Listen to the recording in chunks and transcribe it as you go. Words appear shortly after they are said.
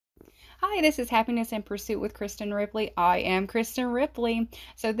Hi, this is Happiness in Pursuit with Kristen Ripley. I am Kristen Ripley.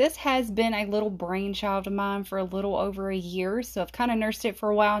 So this has been a little brainchild of mine for a little over a year. So I've kind of nursed it for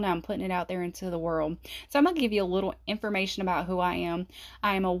a while. Now I'm putting it out there into the world. So I'm going to give you a little information about who I am.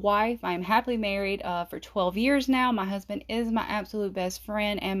 I am a wife. I am happily married for 12 years now. My husband is my absolute best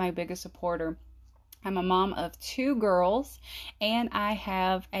friend and my biggest supporter. I'm a mom of 2 girls, and I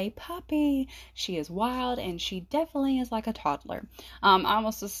have a puppy. She is wild, and she definitely is like a toddler. I'm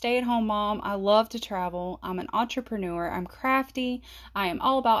almost a stay-at-home mom. I love to travel. I'm an entrepreneur. I'm crafty. I am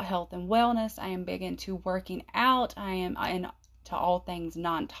all about health and wellness. I am big into working out. I am into all things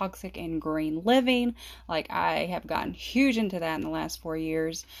non-toxic and green living. Like, I have gotten huge into that in the last 4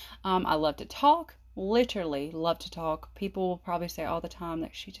 years. I love to talk. Literally love to talk. People will probably say all the time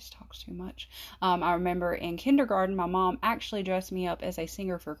that she just talks too much. I remember in kindergarten, my mom actually dressed me up as a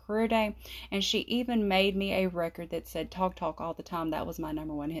singer for career day, and she even made me a record that said talk talk all the time. That was my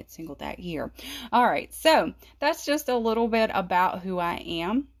 #1 hit single that year. All right, so that's just a little bit about who I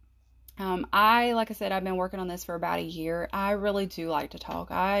am. Like I said, I've been working on this for about a year. I really do like to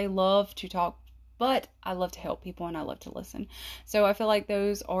talk. I love to talk, but I love to help people and I love to listen. So I feel like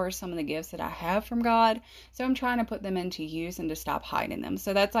those are some of the gifts that I have from God. So I'm trying to put them into use and to stop hiding them.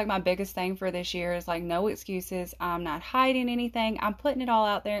 So that's like my biggest thing for this year is like no excuses. I'm not hiding anything. I'm putting it all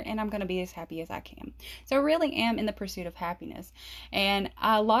out there and I'm going to be as happy as I can. So I really am in the pursuit of happiness. And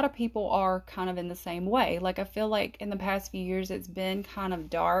a lot of people are kind of in the same way. Like I feel like in the past few years it's been kind of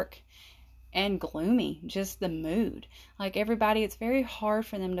dark and gloomy, just the mood. Like everybody, it's very hard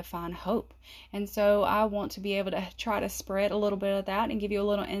for them to find hope. And so I want to be able to try to spread a little bit of that and give you a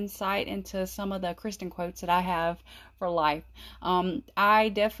little insight into some of the Kristen quotes that I have for life. I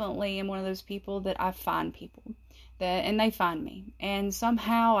definitely am one of those people that I find people. And they find me, and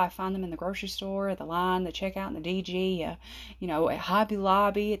somehow I find them in the grocery store, at the line, the checkout in the DG, at Hobby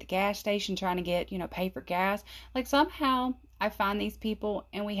Lobby, at the gas station, trying to get, pay for gas. Like somehow I find these people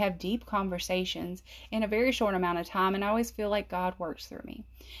and we have deep conversations in a very short amount of time, and I always feel like God works through me.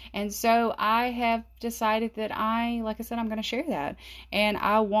 And so I have decided that like I said, I'm going to share that, and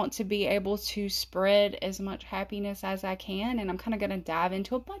I want to be able to spread as much happiness as I can, and I'm kind of going to dive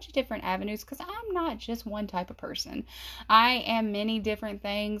into a bunch of different avenues because I'm not just one type of person. I am many different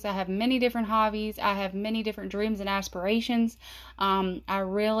things. I have many different hobbies. I have many different dreams and aspirations. I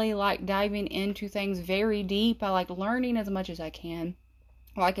really like diving into things very deep. I like learning as much as I can.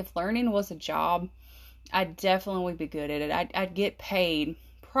 Like if learning was a job, I definitely would be good at it. I'd get paid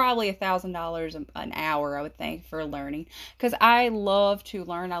probably $1,000 an hour, I would think, for learning, because I love to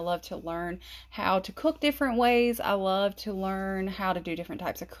learn. I love to learn how to cook different ways. I love to learn how to do different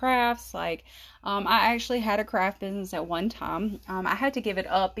types of crafts. Like I actually had a craft business at one time. I had to give it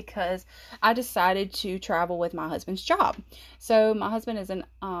up because I decided to travel with my husband's job. So my husband is an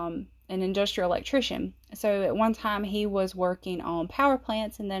industrial electrician. So at one time he was working on power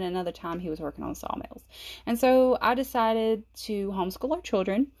plants, and then another time he was working on sawmills. And so I decided to homeschool our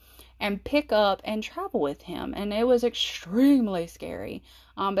children and pick up and travel with him. And it was extremely scary.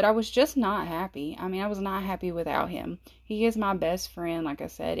 But I was just not happy. I mean, I was not happy without him. He is my best friend. Like I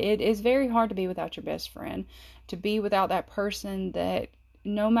said, it is very hard to be without your best friend, to be without that person that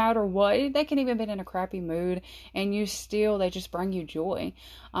no matter what, they can even be in a crappy mood and they just bring you joy.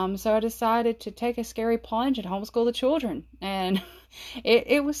 So I decided to take a scary plunge and homeschool the children. And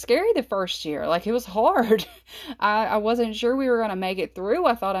it was scary the first year. Like it was hard. I wasn't sure we were going to make it through.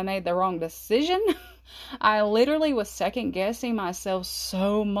 I thought I made the wrong decision. I literally was second guessing myself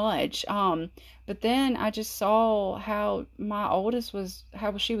so much. But then I just saw how my oldest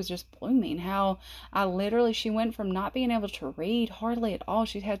how she was just blooming. How she went from not being able to read hardly at all.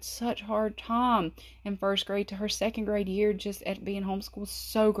 She had such a hard time in first grade to her second grade year just at being homeschooled.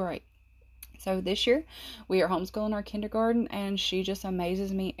 So great. So this year we are homeschooling our kindergarten, and she just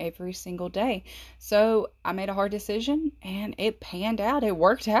amazes me every single day. So I made a hard decision and it panned out. It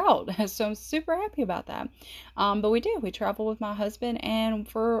worked out. So I'm super happy about that. But we traveled with my husband, and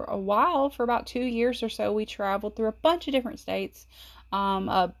for a while, for about 2 years or so, we traveled through a bunch of different states.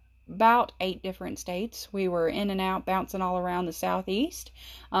 About 8 different states. We were in and out, bouncing all around the Southeast.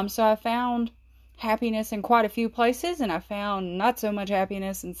 So I found happiness in quite a few places, and I found not so much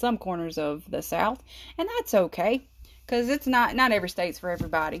happiness in some corners of the South, and that's okay, because it's not every state's for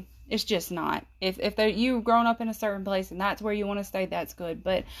everybody. It's just not. If you've grown up in a certain place and that's where you want to stay, that's good.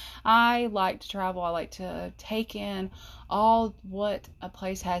 But I like to travel. I like to take in all what a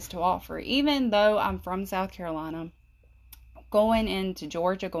place has to offer. Even though I'm from South Carolina, going into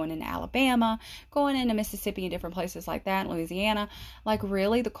Georgia, going into Alabama, going into Mississippi and different places like that, Louisiana, like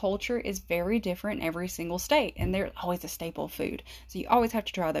really the culture is very different in every single state, and they're always a staple food. So you always have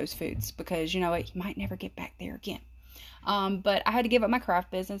to try those foods because you know what, you might never get back there again. But I had to give up my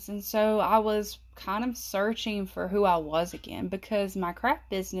craft business, and so I was kind of searching for who I was again, because my craft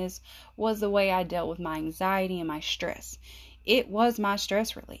business was the way I dealt with my anxiety and my stress. It was my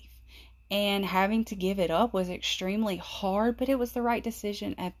stress relief. And having to give it up was extremely hard, but it was the right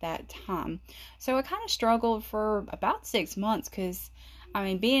decision at that time. So I kind of struggled for about 6 months because, I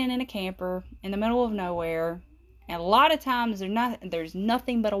mean, being in a camper in the middle of nowhere, and a lot of times there's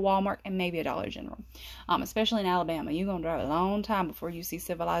nothing but a Walmart and maybe a Dollar General. Especially in Alabama, you're going to drive a long time before you see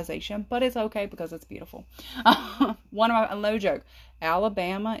civilization, but it's okay because it's beautiful. No joke,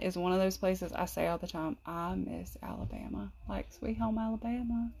 Alabama is one of those places I say all the time, I miss Alabama. Like, sweet home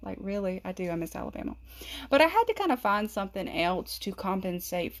Alabama. Like, really, I do. I miss Alabama. But I had to kind of find something else to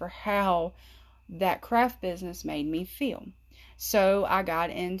compensate for how that craft business made me feel. So I got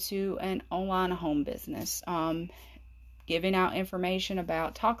into an online home business, giving out information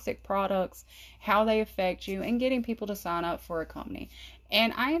about toxic products, how they affect you, and getting people to sign up for a company.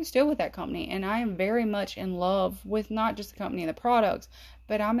 And I am still with that company, and I am very much in love with not just the company and the products,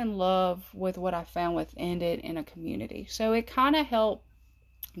 but I'm in love with what I found within it in a community. So it kind of helped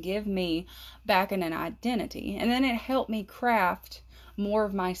give me back an identity, and then it helped me craft more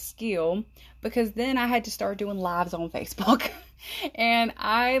of my skill, because then I had to start doing lives on Facebook. And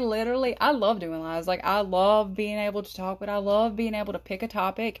I love doing lives. Like, I love being able to talk, but I love being able to pick a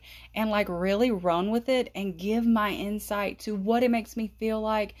topic and like really run with it and give my insight to what it makes me feel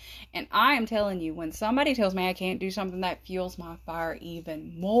like. And I am telling you, when somebody tells me I can't do something, that fuels my fire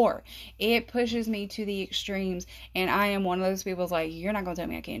even more. It pushes me to the extremes, and I am one of those people who's like, you're not going to tell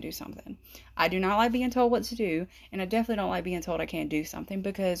me I can't do something. I do not like being told what to do, and I definitely don't like being told I can't do something,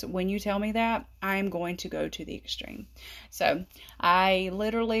 because when you tell me that, I'm going to go to the extreme. So I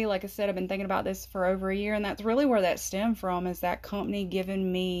literally, like I said, I've been thinking about this for over a year, and that's really where that stemmed from, is that company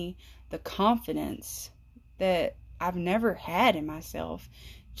giving me the confidence that I've never had in myself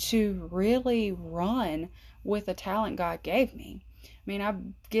to really run with the talent God gave me. I mean, I've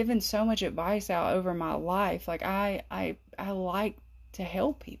given so much advice out over my life. Like, I like to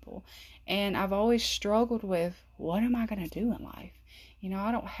help people, and I've always struggled with, what am I going to do in life? You know,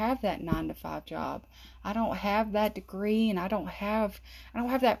 I don't have that 9-to-5 job. I don't have that degree, and I don't have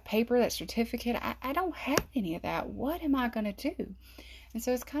that paper, that certificate. I don't have any of that. What am I going to do? And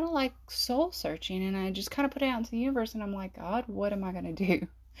so it's kind of like soul searching, and I just kind of put it out into the universe, and I'm like, God, what am I going to do?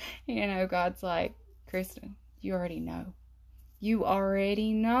 You know, God's like, Kristen, you already know. You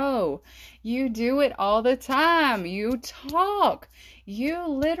already know. You do it all the time. You talk. You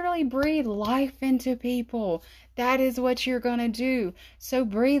literally breathe life into people. That is what you're going to do. So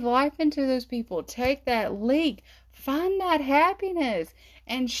breathe life into those people. Take that leak. Find that happiness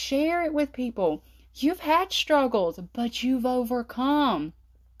and share it with people. You've had struggles, but you've overcome.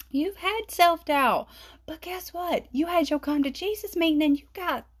 You've had self-doubt, but guess what? You had your come to Jesus meeting and you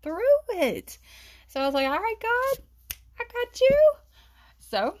got through it. So I was like, all right, God, I got you.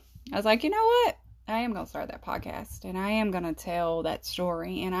 So I was like, you know what? I am going to start that podcast, and I am going to tell that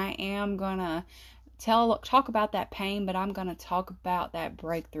story, and I am going to talk about that pain, but I'm going to talk about that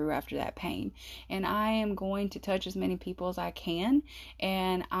breakthrough after that pain. And I am going to touch as many people as I can,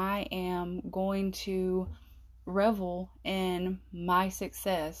 and I am going to revel in my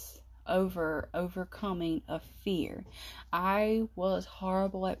success over overcoming a fear. I was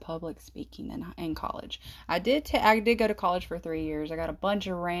horrible at public speaking in college. I did go to college for 3 years. I got a bunch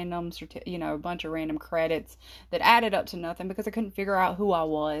of random credits that added up to nothing because I couldn't figure out who I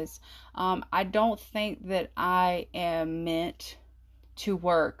was. I don't think that I am meant to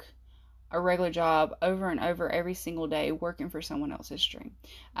work a regular job over and over every single day working for someone else's dream.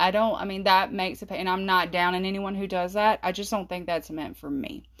 That makes it, and I'm not down on anyone who does that. I just don't think that's meant for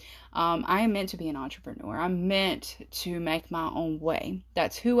me. I am meant to be an entrepreneur. I'm meant to make my own way.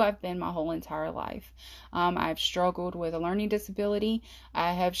 That's who I've been my whole entire life. I've struggled with a learning disability.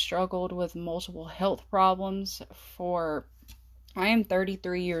 I have struggled with multiple health problems I am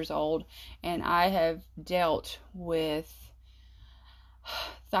 33 years old, and I have dealt with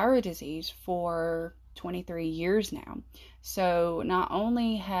thyroid disease for 23 years now. So not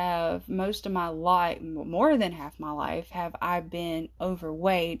only have most of my life, more than half my life, have I been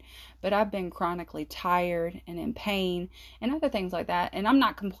overweight, but I've been chronically tired and in pain and other things like that. And I'm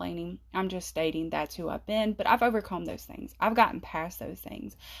not complaining. I'm just stating that's who I've been, but I've overcome those things. I've gotten past those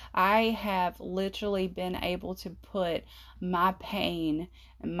things. I have literally been able to put my pain,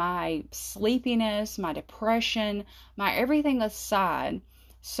 my sleepiness, my depression, my everything aside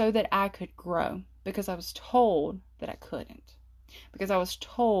so that I could grow, because I was told that I couldn't. Because I was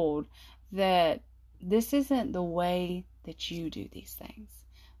told that this isn't the way that you do these things.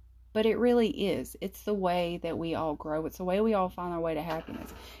 But it really is. It's the way that we all grow. It's the way we all find our way to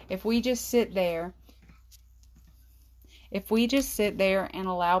happiness. If we just sit there and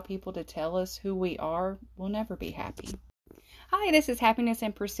allow people to tell us who we are, we'll never be happy. Hi, this is Happiness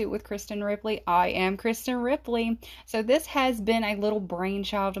in Pursuit with Kristen Ripley. I am Kristen Ripley. So this has been a little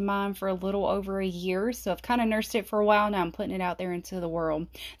brainchild of mine for a little over a year. So I've kind of nursed it for a while. Now I'm putting it out there into the world.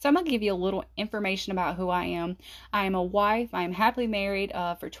 So I'm going to give you a little information about who I am. I am a wife. I am happily married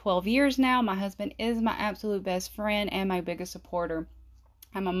for 12 years now. My husband is my absolute best friend and my biggest supporter.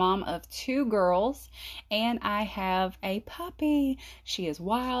 I'm a mom of 2 girls, and I have a puppy. She is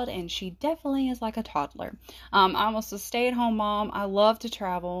wild, and she definitely is like a toddler. I'm almost a stay-at-home mom. I love to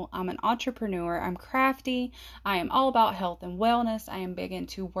travel. I'm an entrepreneur. I'm crafty. I am all about health and wellness. I am big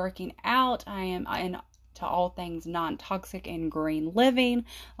into working out. I am into all things non-toxic and green living.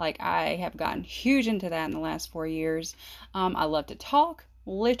 Like, I have gotten huge into that in the last 4 years. I love to talk.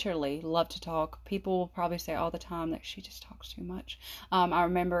 Literally love to talk. People will probably say all the time that she just talks too much. I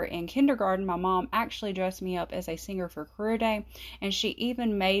remember in kindergarten, my mom actually dressed me up as a singer for career day, and she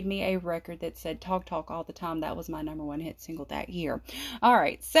even made me a record that said talk talk all the time. That was my #1 hit single that year. All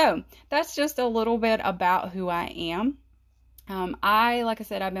right, so that's just a little bit about who I am. Like I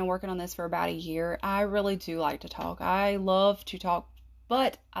said, I've been working on this for about a year. I really do like to talk. I love to talk,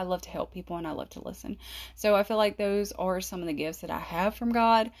 but I love to help people and I love to listen. So I feel like those are some of the gifts that I have from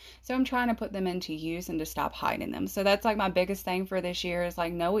God. So I'm trying to put them into use and to stop hiding them. So that's like my biggest thing for this year is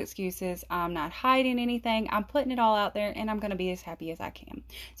like no excuses. I'm not hiding anything. I'm putting it all out there and I'm going to be as happy as I can.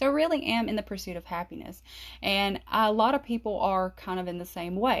 So I really am in the pursuit of happiness. And a lot of people are kind of in the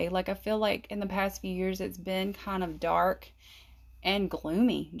same way. Like I feel like in the past few years it's been kind of dark and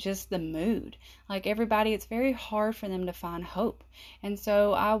gloomy, just the mood. Like everybody, it's very hard for them to find hope. And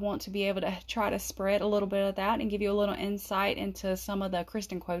so I want to be able to try to spread a little bit of that and give you a little insight into some of the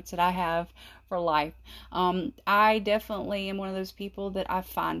Kristen quotes that I have for life. I definitely am one of those people that I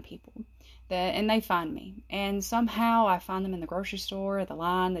find people. And they find me, and somehow I find them in the grocery store, at the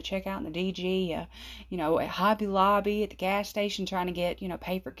line, the checkout in the DG, at Hobby Lobby, at the gas station trying to get,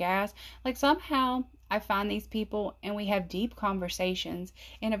 pay for gas. Like somehow I find these people and we have deep conversations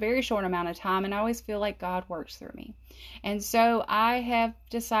in a very short amount of time, and I always feel like God works through me. And so I have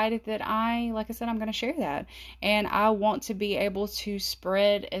decided that like I said, I'm going to share that, and I want to be able to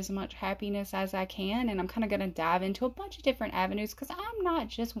spread as much happiness as I can, and I'm kind of going to dive into a bunch of different avenues because I'm not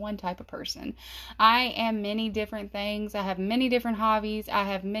just one type of person. I am many different things. I have many different hobbies. I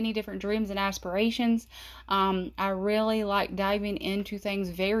have many different dreams and aspirations. I really like diving into things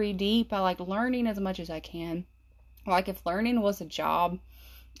very deep. I like learning as much as I can. Like if learning was a job,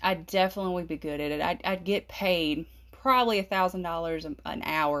 I definitely would be good at it. I'd get paid probably $1,000 an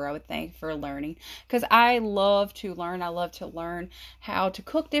hour, I would think, for learning, because I love to learn. I love to learn how to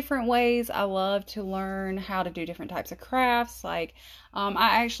cook different ways. I love to learn how to do different types of crafts. Like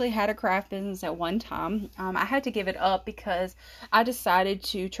I actually had a craft business at one time. I had to give it up because I decided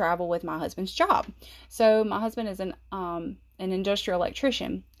to travel with my husband's job. So my husband is an industrial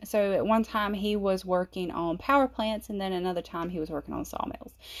electrician. So at one time he was working on power plants, and then another time he was working on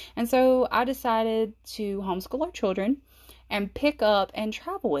sawmills. And so I decided to homeschool our children and pick up and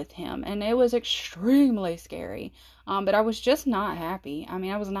travel with him. And it was extremely scary. But I was just not happy. I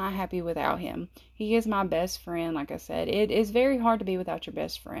mean, I was not happy without him. He is my best friend. Like I said, it is very hard to be without your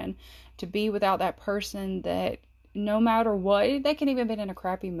best friend, to be without that person that no matter what, they can even be in a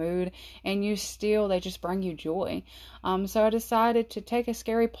crappy mood and they just bring you joy. So I decided to take a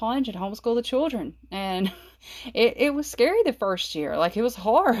scary plunge and homeschool the children. And it was scary the first year. Like it was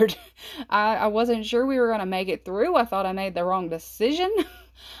hard. I wasn't sure we were going to make it through. I thought I made the wrong decision.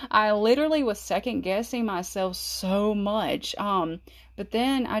 I literally was second guessing myself so much. But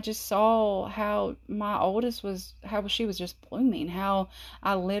then I just saw how my oldest how she was just blooming. How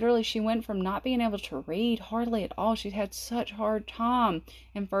she went from not being able to read hardly at all. She had such a hard time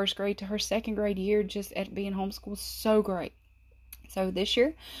in first grade to her second grade year just at being homeschooled. So great. So this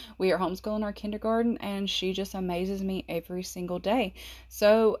year we are homeschooling our kindergarten, and she just amazes me every single day.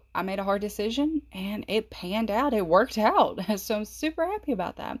 So I made a hard decision and it panned out. It worked out. So I'm super happy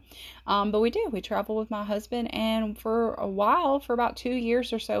about that. But we travel with my husband, and for a while, for about 2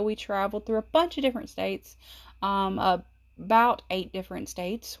 years or so, we traveled through a bunch of different states. About 8 different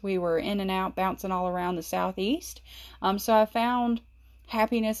states. We were in and out, bouncing all around the Southeast. So I found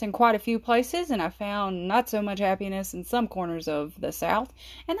happiness in quite a few places, and I found not so much happiness in some corners of the South,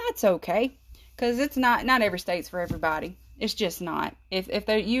 and that's okay, because it's not every state's for everybody. It's just not. If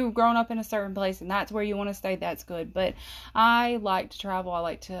you've grown up in a certain place and that's where you want to stay, that's good. But I like to travel. I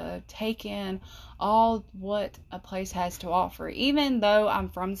like to take in all what a place has to offer. Even though I'm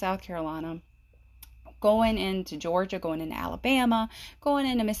from South Carolina, going into Georgia, going into Alabama, going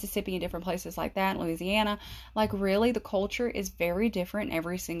into Mississippi and different places like that, Louisiana, like really the culture is very different in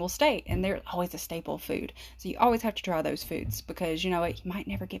every single state, and they're always a staple food. So you always have to try those foods, because you know what, you might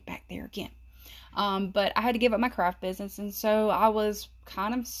never get back there again. But I had to give up my craft business, and so I was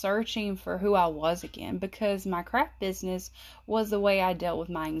kind of searching for who I was again, because my craft business was the way I dealt with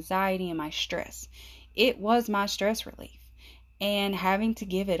my anxiety and my stress. It was my stress relief. And having to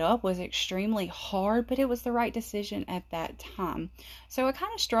give it up was extremely hard, but it was the right decision at that time. So I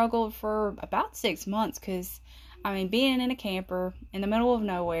kind of struggled for about 6 months, because, being in a camper in the middle of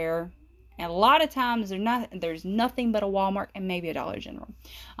nowhere, and a lot of times there's nothing but a Walmart and maybe a Dollar General.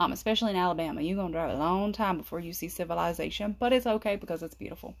 Especially in Alabama, you're going to drive a long time before you see civilization, but it's okay because it's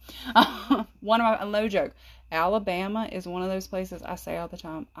beautiful. No joke, Alabama is one of those places I say all the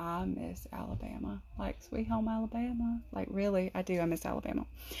time, I miss Alabama. Like, sweet home Alabama. Like, really, I do. I miss Alabama.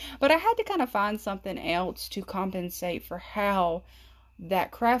 But I had to kind of find something else to compensate for how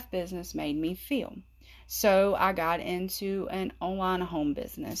that craft business made me feel. So I got into an online home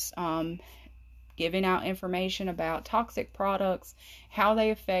business, giving out information about toxic products, how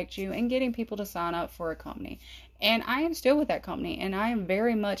they affect you, and getting people to sign up for a company. And I am still with that company, and I am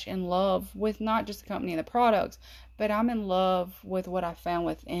very much in love with not just the company and the products, but I'm in love with what I found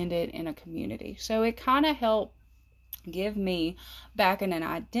within it in a community. So it kind of helped give me back an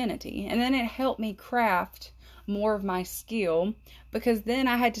identity, and then it helped me craft more of my skill, because then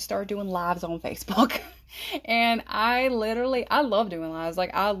I had to start doing lives on Facebook. And I love doing lives.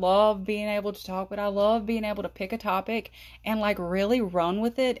 Like, I love being able to talk, but I love being able to pick a topic and like really run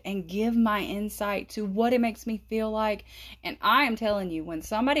with it and give my insight to what it makes me feel like. And I am telling you, when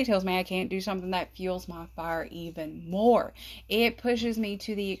somebody tells me I can't do something, that fuels my fire even more. It pushes me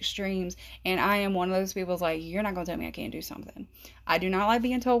to the extremes, and I am one of those people who's like, you're not going to tell me I can't do something. I do not like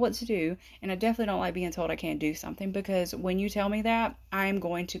being told what to do, and I definitely don't like being told I can't do something, because when you tell me that, I'm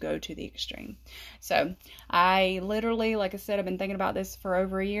going to go to the extreme. So I literally, like I said, I've been thinking about this for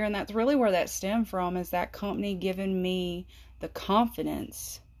over a year, and that's really where that stemmed from, is that company giving me the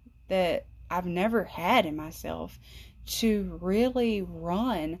confidence that I've never had in myself to really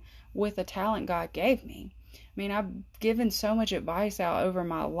run with the talent God gave me. I've given so much advice out over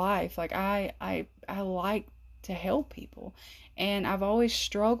my life. Like, I like to help people, and I've always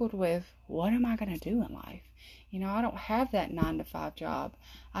struggled with, what am I going to do in life? I don't have that 9-to-5 job.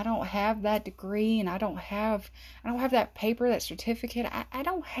 I don't have that degree, and I don't have that paper, that certificate. I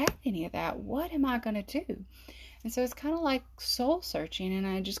don't have any of that. What am I going to do? And so it's kind of like soul searching, and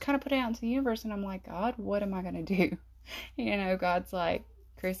I just kind of put it out into the universe, and I'm like, God, what am I going to do? God's like,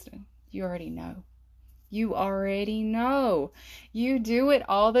 Kristen, you already know. You already know. You do it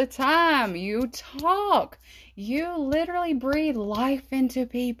all the time. You talk. You literally breathe life into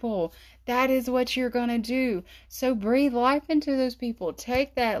people. That is what you're going to do. So breathe life into those people.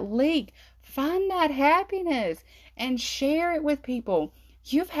 Take that leak. Find that happiness and share it with people.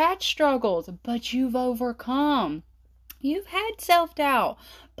 You've had struggles, but you've overcome. You've had self-doubt,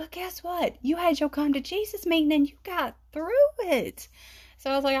 but guess what? You had your come to Jesus meeting and you got through it.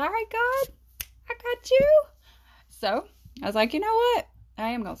 So I was like, all right, God, I got you. So I was like, you know what? I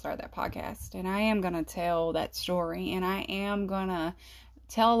am going to start that podcast, and I am going to tell that story, and I am going to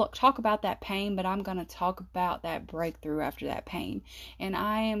talk about that pain, but I'm going to talk about that breakthrough after that pain. And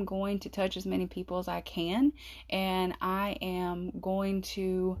I am going to touch as many people as I can, and I am going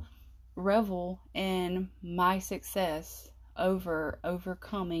to revel in my success over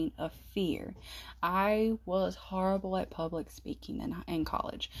overcoming a fear. I was horrible at public speaking in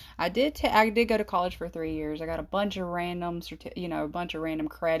college. I did go to college for 3 years. I got a bunch of random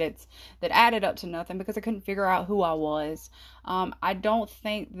credits that added up to nothing because I couldn't figure out who I was. I don't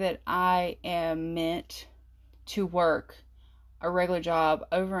think that I am meant to work a regular job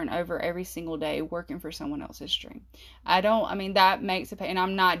over and over every single day working for someone else's dream. That makes it, and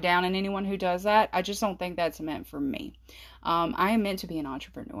I'm not down on anyone who does that. I just don't think that's meant for me. I am meant to be an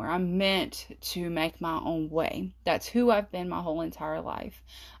entrepreneur. I'm meant to make my own way. That's who I've been my whole entire life.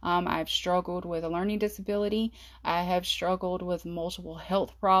 I've struggled with a learning disability. I have struggled with multiple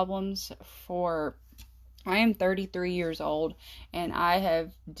health problems I am 33 years old, and I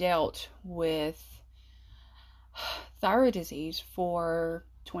have dealt with thyroid disease for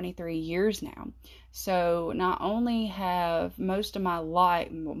 23 years now. So not only have most of my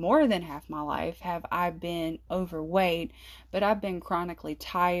life, more than half my life, have I been overweight, but I've been chronically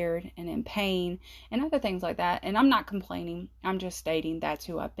tired and in pain and other things like that. And I'm not complaining. I'm just stating that's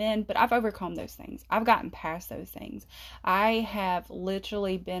who I've been, but I've overcome those things. I've gotten past those things. I have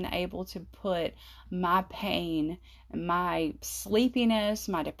literally been able to put my pain, my sleepiness,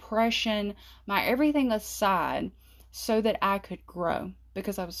 my depression, my everything aside so that I could grow,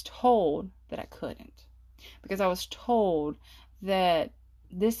 because I was told that I couldn't. Because I was told that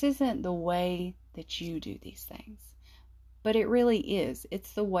this isn't the way that you do these things. But it really is.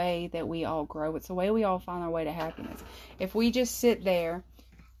 It's the way that we all grow. It's the way we all find our way to happiness. If we just sit there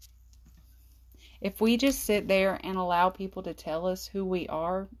and allow people to tell us who we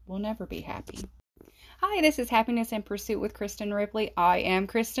are, we'll never be happy. Hi, this is Happiness in Pursuit with Kristen Ripley. I am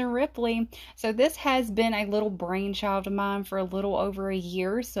Kristen Ripley. So this has been a little brainchild of mine for a little over a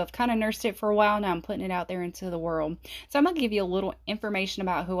year. So I've kind of nursed it for a while. Now I'm putting it out there into the world. So I'm going to give you a little information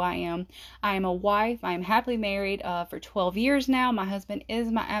about who I am. I am a wife. I am happily married for 12 years now. My husband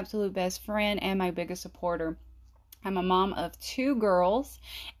is my absolute best friend and my biggest supporter. I'm a mom of 2 girls,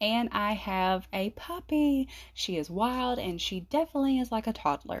 and I have a puppy. She is wild, and she definitely is like a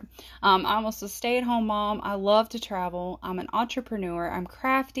toddler. I'm almost a stay-at-home mom. I love to travel. I'm an entrepreneur. I'm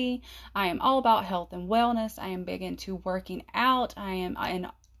crafty. I am all about health and wellness. I am big into working out. I am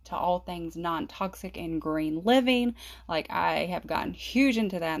into all things non-toxic and green living. Like, I have gotten huge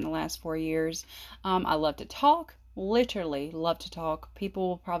into that in the last 4 years. I love to talk. Literally love to talk. People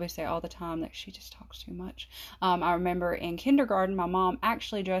will probably say all the time that she just talks too much. I remember in kindergarten, my mom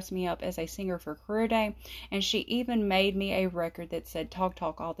actually dressed me up as a singer for career day, and she even made me a record that said talk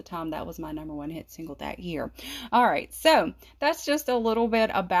talk all the time. That was my #1 hit single that year. All right, so that's just a little bit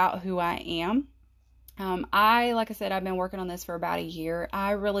about who I am. Like I said, I've been working on this for about a year.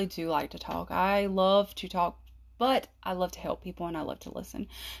 I really do like to talk. I love to talk, but I love to help people and I love to listen.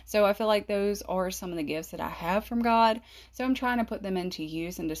 So I feel like those are some of the gifts that I have from God. So I'm trying to put them into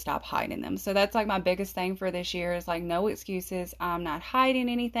use and to stop hiding them. So that's like my biggest thing for this year is like no excuses. I'm not hiding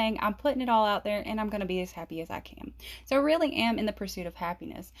anything. I'm putting it all out there and I'm going to be as happy as I can. So I really am in the pursuit of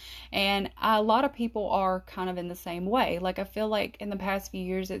happiness. And a lot of people are kind of in the same way. Like I feel like in the past few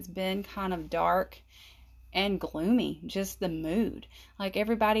years it's been kind of dark and gloomy, just the mood. Like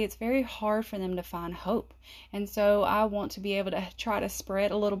everybody, it's very hard for them to find hope. And so I want to be able to try to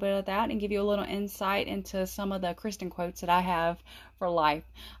spread a little bit of that and give you a little insight into some of the Kristen quotes that I have for life.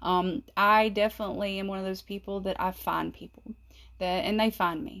 I definitely am one of those people that I find people. And they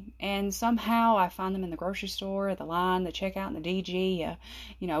find me, and somehow I find them in the grocery store, at the line, the checkout in the DG,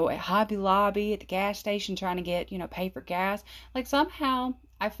 at Hobby Lobby, at the gas station trying to get, pay for gas. Like somehow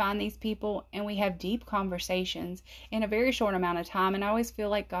I find these people and we have deep conversations in a very short amount of time, and I always feel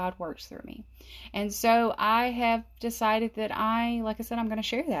like God works through me. And so I have decided that like I said, I'm going to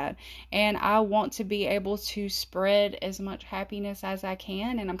share that, and I want to be able to spread as much happiness as I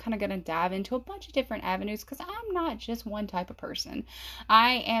can, and I'm kind of going to dive into a bunch of different avenues because I'm not just one type of person.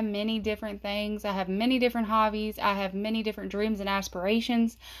 I am many different things. I have many different hobbies. I have many different dreams and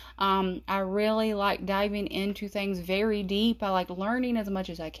aspirations. I really like diving into things very deep. I like learning as much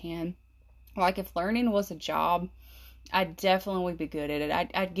as I can. Like if learning was a job, I definitely would be good at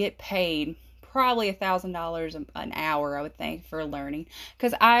it. I'd get paid probably $1,000 an hour, I would think, for learning,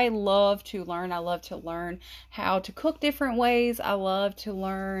 because I love to learn. I love to learn how to cook different ways. I love to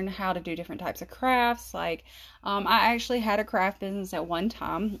learn how to do different types of crafts. Like I actually had a craft business at one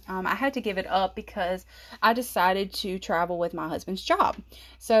time. I had to give it up because I decided to travel with my husband's job.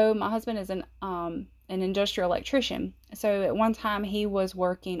 So my husband is an industrial electrician. So at one time he was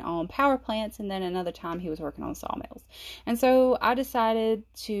working on power plants, and then another time he was working on sawmills. And so I decided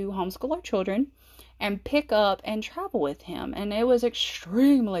to homeschool our children and pick up and travel with him. And it was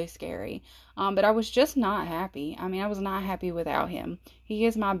extremely scary. But I was just not happy. I was not happy without him. He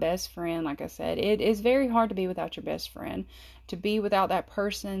is my best friend. Like I said, it is very hard to be without your best friend, to be without that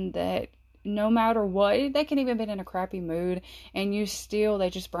person that no matter what, they can even be in a crappy mood and they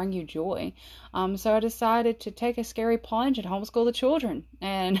just bring you joy. So I decided to take a scary plunge and homeschool the children.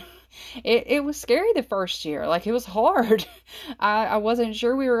 And it was scary the first year. Like, it was hard. I wasn't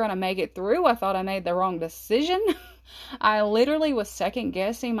sure we were going to make it through. I thought I made the wrong decision. I literally was second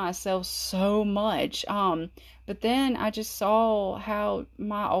guessing myself so much. But then I just saw how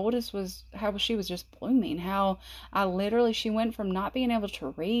my oldest how she was just blooming. How she went from not being able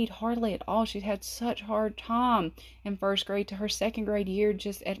to read hardly at all. She'd had such a hard time in first grade to her second grade year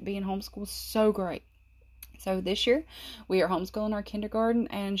just at being homeschooled. So great. So this year we are homeschooling our kindergarten,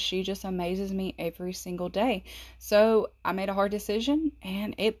 and she just amazes me every single day. So I made a hard decision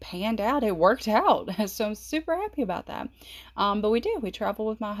and it panned out. It worked out. So I'm super happy about that. But we travel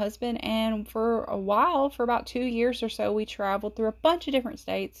with my husband, and for a while, for about 2 years or so, we traveled through a bunch of different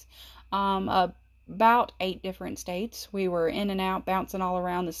states. About 8 different states. We were in and out, bouncing all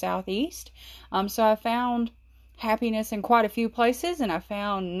around the Southeast. So I found happiness in quite a few places, and I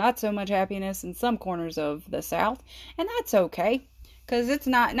found not so much happiness in some corners of the South, and that's okay, because it's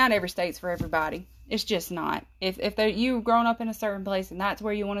not every state's for everybody. It's just not. If you've grown up in a certain place and that's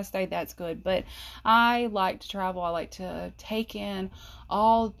where you want to stay, that's good. But I like to travel. I like to take in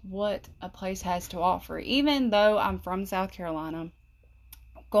all what a place has to offer. Even though I'm from South Carolina,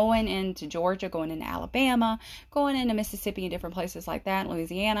 going into Georgia, going into Alabama, going into Mississippi and different places like that,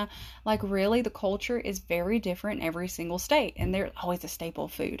 Louisiana, like, really the culture is very different in every single state, and they're always a staple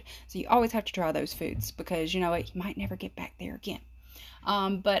food. So you always have to try those foods, because you know what, you might never get back there again.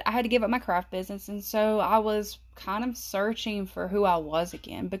 But I had to give up my craft business, and so I was kind of searching for who I was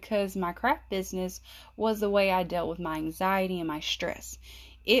again, because my craft business was the way I dealt with my anxiety and my stress.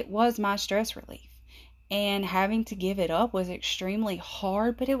 It was my stress relief. And having to give it up was extremely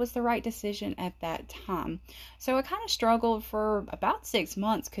hard, but it was the right decision at that time. So I kind of struggled for about 6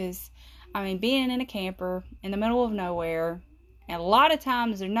 months, because, being in a camper in the middle of nowhere, and a lot of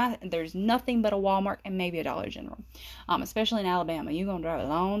times there's nothing but a Walmart and maybe a Dollar General. Especially in Alabama, you're going to drive a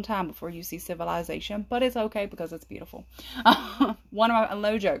long time before you see civilization, but it's okay because it's beautiful.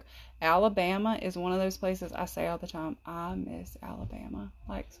 No joke, Alabama is one of those places I say all the time, I miss Alabama.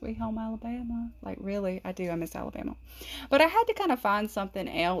 Like, sweet home Alabama. Like, really, I do. I miss Alabama. But I had to kind of find something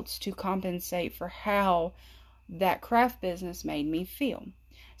else to compensate for how that craft business made me feel.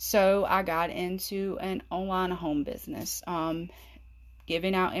 So I got into an online home business,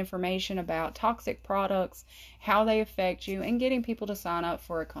 giving out information about toxic products, how they affect you, and getting people to sign up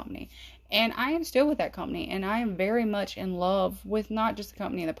for a company. And I am still with that company, and I am very much in love with not just the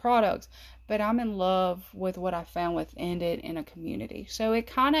company and the products, but I'm in love with what I found within it in a community. So it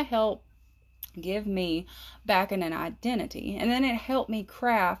kind of helped give me back an identity, and then it helped me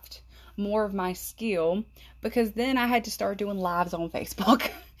craft more of my skill, because then I had to start doing lives on Facebook.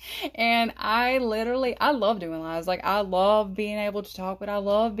 And I love doing lives. Like, I love being able to talk, but I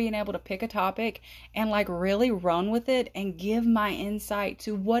love being able to pick a topic and like really run with it and give my insight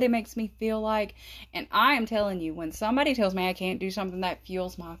to what it makes me feel like. And I am telling you, when somebody tells me I can't do something, that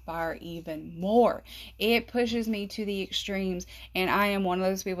fuels my fire even more. It pushes me to the extremes, and I am one of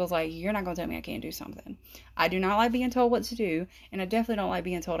those people who's like, you're not going to tell me I can't do something. I do not like being told what to do, and I definitely don't like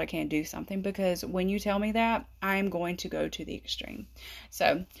being told I can't do something, because when you tell me that, I'm going to go to the extreme.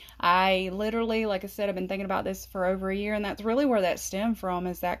 So I literally, like I said, I've been thinking about this for over a year, and that's really where that stemmed from,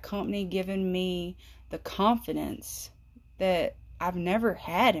 is that company giving me the confidence that I've never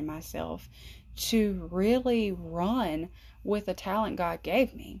had in myself to really run with the talent God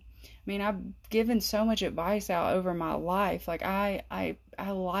gave me. I've given so much advice out over my life. Like, I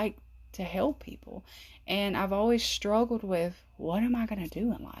like to help people, and I've always struggled with, what am I going to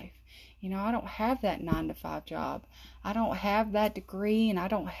do in life? I don't have that 9-to-5 job. I don't have that degree, and I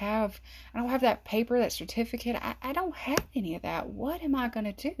don't have that paper, that certificate. I don't have any of that. What am I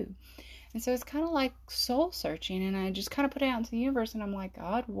going to do? And so it's kind of like soul searching, and I just kind of put it out into the universe, and I'm like,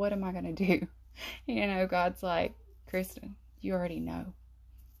 God, what am I going to do? God's like, Kristen, you already know.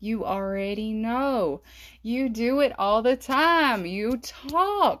 You already know. You do it all the time. You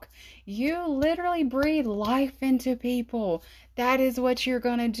talk. You literally breathe life into people. That is what you're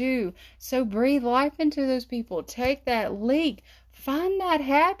going to do. So breathe life into those people. Take that leak. Find that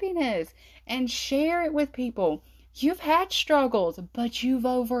happiness and share it with people. You've had struggles, but you've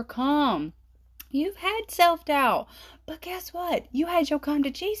overcome. You've had self-doubt, but guess what? You had your come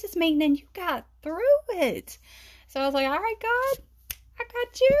to Jesus meeting and you got through it. So I was like, all right, God, I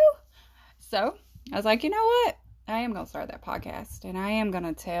got you. So I was like, you know what? I am going to start that podcast, and I am going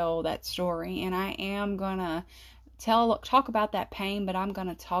to tell that story, and I am going to talk about that pain, but I'm going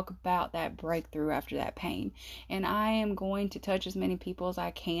to talk about that breakthrough after that pain. And I am going to touch as many people as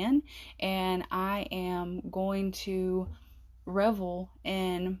I can, and I am going to revel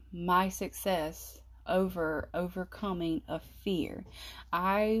in my success over overcoming a fear.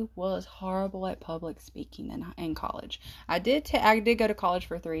 I was horrible at public speaking in college. I did go to college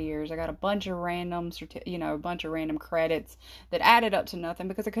for 3 years. I got a bunch of random a bunch of random credits that added up to nothing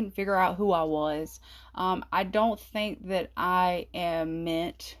because I couldn't figure out who I was. I don't think that I am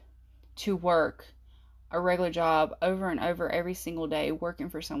meant to work a regular job over and over every single day working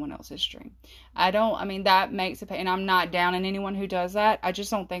for someone else's dream. That makes it, and I'm not down on anyone who does that. I just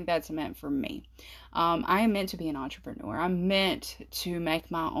don't think that's meant for me. I am meant to be an entrepreneur. I'm meant to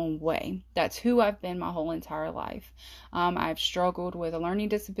make my own way. That's who I've been my whole entire life. I've struggled with a learning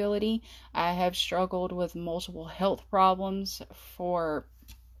disability. I have struggled with multiple health problems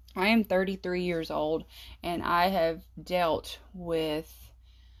I am 33 years old, and I have dealt with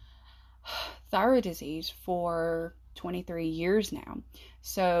thyroid disease for 23 years now.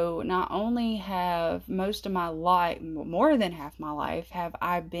 So not only have most of my life, more than half my life, have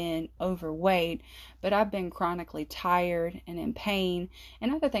I been overweight, but I've been chronically tired and in pain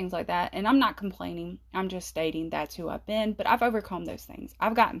and other things like that. And I'm not complaining. I'm just stating that's who I've been, but I've overcome those things.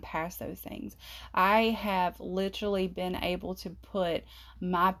 I've gotten past those things. I have literally been able to put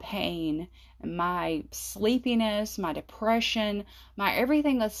my pain, my sleepiness, my depression, my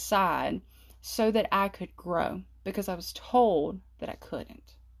everything aside so that I could grow, because I was told that I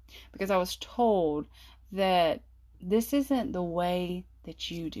couldn't. Because I was told that this isn't the way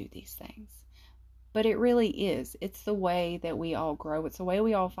that you do these things. But it really is. It's the way that we all grow. It's the way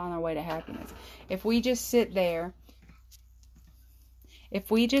we all find our way to happiness. If we just sit there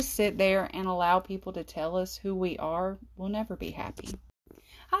and allow people to tell us who we are, we'll never be happy.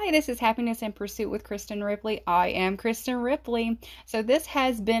 Hi, this is Happiness in Pursuit with Kristen Ripley. I am Kristen Ripley. So this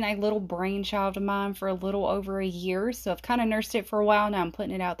has been a little brainchild of mine for a little over a year. So I've kind of nursed it for a while. Now I'm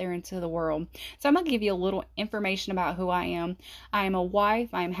putting it out there into the world. So I'm going to give you a little information about who I am. I am a wife.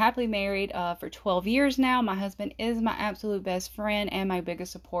 I am happily married for 12 years now. My husband is my absolute best friend and my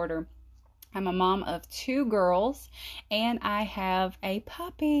biggest supporter. I'm a mom of 2 girls, and I have a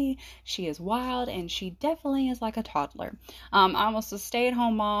puppy. She is wild, and she definitely is like a toddler. I'm almost a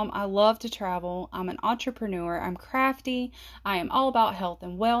stay-at-home mom. I love to travel. I'm an entrepreneur. I'm crafty. I am all about health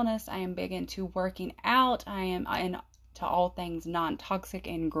and wellness. I am big into working out. I am into all things non-toxic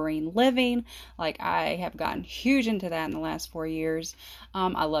and green living. Like, I have gotten huge into that in the last 4 years.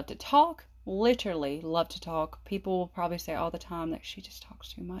 I love to talk. Literally love to talk. People will probably say all the time that she just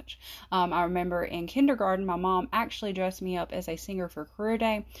talks too much. I remember in kindergarten, my mom actually dressed me up as a singer for career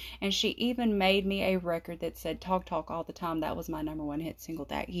day, and she even made me a record that said talk talk all the time. That was my #1 hit single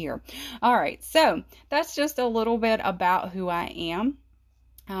that year. All right, so that's just a little bit about who I am.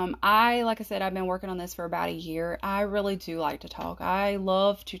 Like I said, I've been working on this for about a year. I really do like to talk. I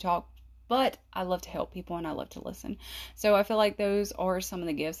love to talk, but I love to help people and I love to listen. So I feel like those are some of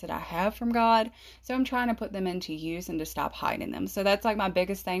the gifts that I have from God. So I'm trying to put them into use and to stop hiding them. So that's like my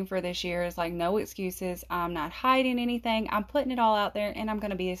biggest thing for this year is like no excuses. I'm not hiding anything. I'm putting it all out there and I'm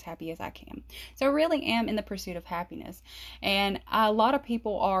going to be as happy as I can. So I really am in the pursuit of happiness. And a lot of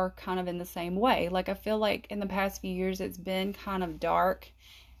people are kind of in the same way. Like I feel like in the past few years it's been kind of dark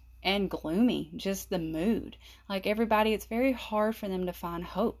and gloomy, just the mood. Like everybody, it's very hard for them to find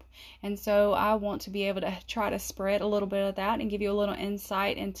hope. And so I want to be able to try to spread a little bit of that and give you a little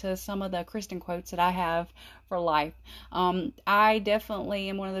insight into some of the Kristen quotes that I have for life. I definitely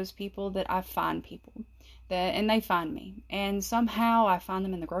am one of those people that I find people. And they find me, and somehow I find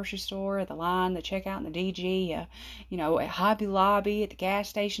them in the grocery store, at the line, the checkout in the DG, at Hobby Lobby, at the gas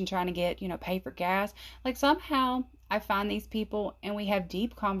station trying to get, pay for gas. Like somehow I find these people and we have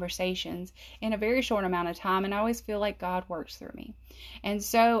deep conversations in a very short amount of time, and I always feel like God works through me. And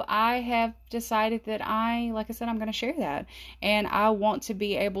so I have decided that like I said, I'm going to share that, and I want to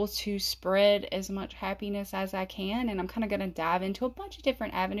be able to spread as much happiness as I can, and I'm kind of going to dive into a bunch of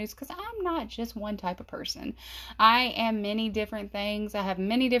different avenues because I'm not just one type of person. I am many different things. I have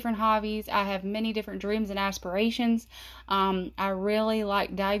many different hobbies. I have many different dreams and aspirations. I really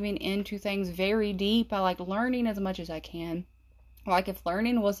like diving into things very deep. I like learning as much as I can. Like if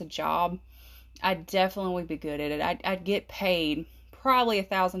learning was a job, I definitely would be good at it. I'd get paid probably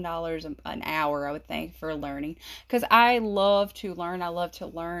 $1,000 an hour, I would think, for learning, because I love to learn. I love to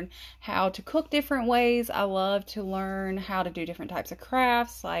learn how to cook different ways. I love to learn how to do different types of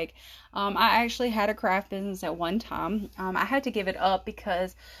crafts. Like I actually had a craft business at one time. I had to give it up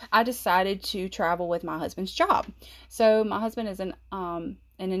because I decided to travel with my husband's job. So my husband is an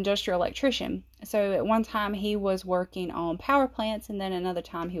an industrial electrician. So at one time he was working on power plants, and then another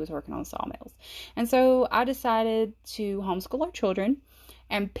time he was working on sawmills. And so I decided to homeschool our children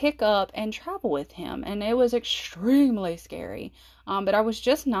and pick up and travel with him. And it was extremely scary. But I was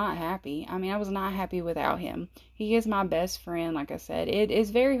just not happy. I mean, I was not happy without him. He is my best friend, like I said. It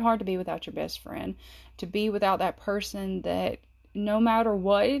is very hard to be without your best friend, to be without that person that no matter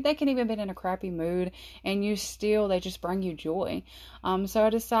what, they can even be in a crappy mood and they just bring you joy. So I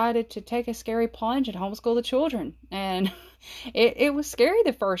decided to take a scary plunge and homeschool the children. And it was scary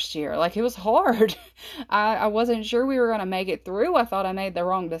the first year. Like, it was hard. I wasn't sure we were going to make it through. I thought I made the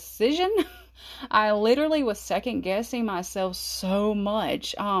wrong decision. I literally was second guessing myself so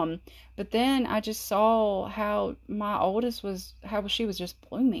much. But then I just saw how my oldest how she was just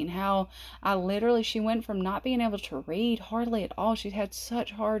blooming. How she went from not being able to read hardly at all. She had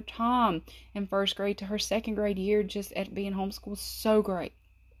such a hard time in first grade to her second grade year just at being homeschooled. So great.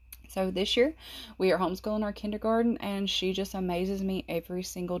 So this year we are homeschooling our kindergarten, and she just amazes me every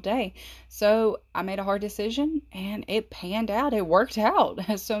single day. So I made a hard decision and it panned out. It worked out.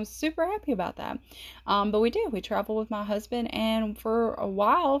 So I'm super happy about that. But we traveled with my husband, and for a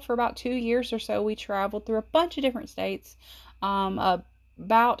while, for about 2 years or so, we traveled through a bunch of different states.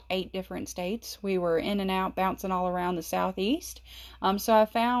 About 8 different states. We were in and out, bouncing all around the Southeast. So I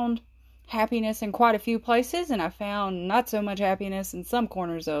found happiness in quite a few places, and I found not so much happiness in some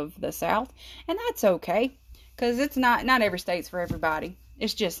corners of the South, and that's okay, because it's not every state's for everybody.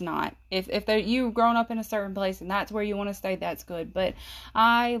 It's just not. If you've grown up in a certain place and that's where you want to stay, that's good. But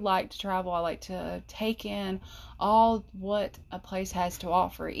I like to travel. I like to take in all what a place has to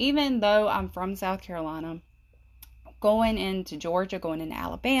offer. Even though I'm from South Carolina, going into Georgia, going into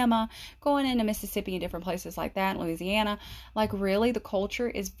Alabama, going into Mississippi and different places like that, Louisiana, like really the culture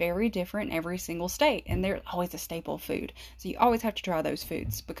is very different in every single state, and they're always a staple food. So you always have to try those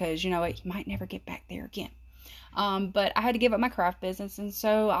foods, because you know what, you might never get back there again. But I had to give up my craft business, and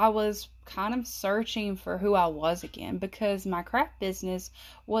so I was kind of searching for who I was again, because my craft business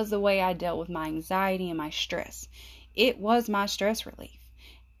was the way I dealt with my anxiety and my stress. It was my stress relief.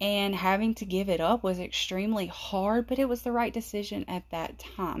 And having to give it up was extremely hard, but it was the right decision at that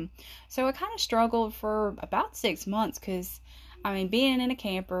time. So I kind of struggled for about 6 months, because, I mean, being in a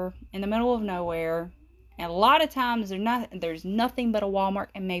camper in the middle of nowhere, and a lot of times there's nothing but a Walmart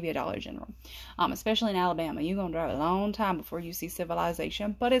and maybe a Dollar General. Especially in Alabama. You're going to drive a long time before you see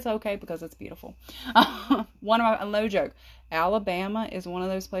civilization, but it's okay because it's beautiful. No joke, Alabama is one of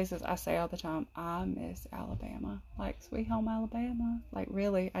those places I say all the time, I miss Alabama. Like, sweet home Alabama. Like,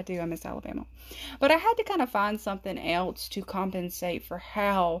 really, I do. I miss Alabama. But I had to kind of find something else to compensate for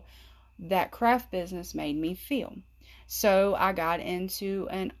how that craft business made me feel. So I got into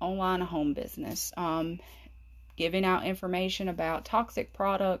an online home business, giving out information about toxic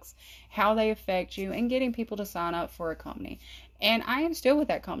products, how they affect you, and getting people to sign up for a company. And I am still with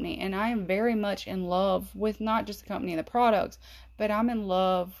that company, and I am very much in love with not just the company and the products, but I'm in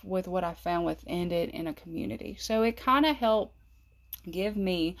love with what I found within it in a community. So it kind of helped give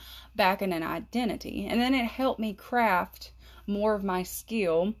me back an identity, and then it helped me craft more of my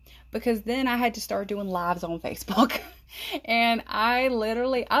skill, because then I had to start doing lives on Facebook. And I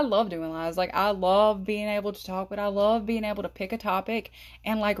love doing lives. Like, I love being able to talk, but I love being able to pick a topic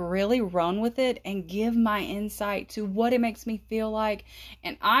and like really run with it and give my insight to what it makes me feel like.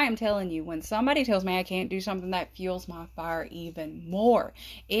 And I am telling you, when somebody tells me I can't do something, that fuels my fire even more.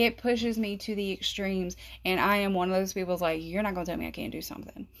 It pushes me to the extremes, and I am one of those people who's like, you're not going to tell me I can't do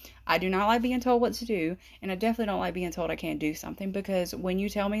something. I do not like being told what to do, and I definitely don't like being told I can't do something, because when you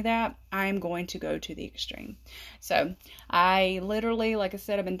tell me that, I'm going to go to the extreme. So I literally, like I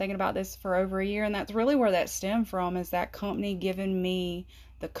said, I've been thinking about this for over a year, and that's really where that stemmed from, is that company giving me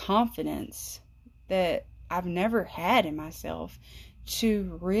the confidence that I've never had in myself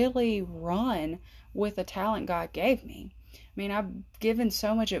to really run with the talent God gave me. I mean, I've given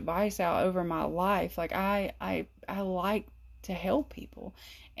so much advice out over my life. Like, I like to help people,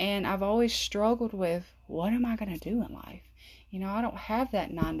 and I've always struggled with, what am I going to do in life? You know, I don't have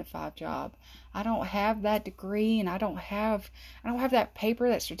that 9-to-5 job. I don't have that degree, and I don't have that paper,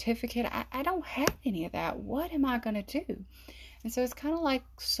 that certificate. I don't have any of that. What am I going to do? And so it's kind of like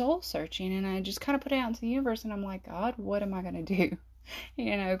soul searching, and I just kind of put it out into the universe, and I'm like, God, what am I going to do?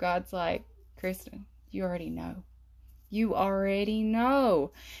 You know, God's like, Kristen, you already know. You already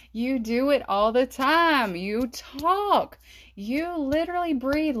know. You do it all the time. You talk. You literally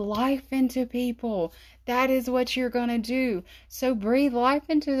breathe life into people. That is what you're going to do. So breathe life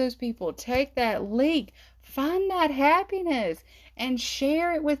into those people. Take that leak. Find that happiness and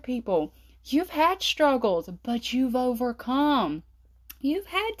share it with people. You've had struggles, but you've overcome. You've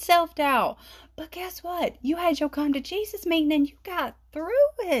had self-doubt, but guess what? You had your come to Jesus meeting and you got through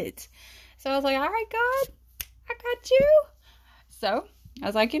it. So I was like, all right, God, I got you. So I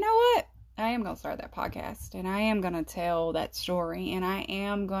was like, you know what? I am going to start that podcast, and I am going to tell that story, and I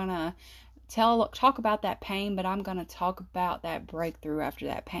am going to talk about that pain, but I'm going to talk about that breakthrough after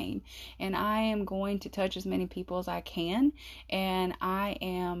that pain. And I am going to touch as many people as I can, and I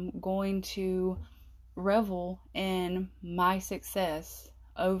am going to revel in my success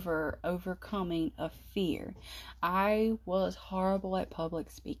over overcoming a fear. I was horrible at public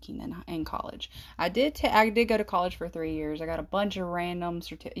speaking in college. I did go to college for 3 years. I got a bunch of random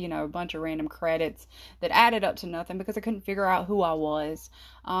a bunch of random credits that added up to nothing because I couldn't figure out who I was.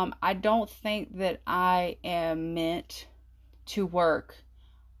 I don't think that I am meant to work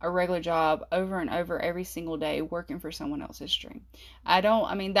a regular job over and over every single day working for someone else's dream.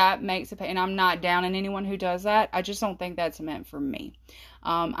 That makes it, and I'm not down on anyone who does that. I just don't think that's meant for me.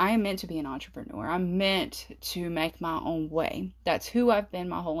 I am meant to be an entrepreneur. I'm meant to make my own way. That's who I've been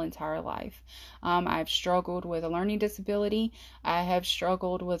my whole entire life. I've struggled with a learning disability. I have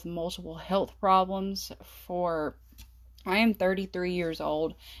struggled with multiple health problems I am 33 years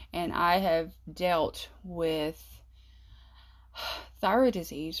old, and I have dealt with thyroid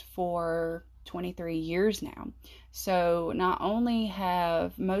disease for 23 years now. So not only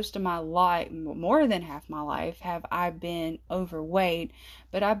have most of my life, more than half my life, have I been overweight,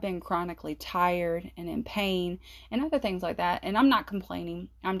 but I've been chronically tired and in pain and other things like that. And I'm not complaining.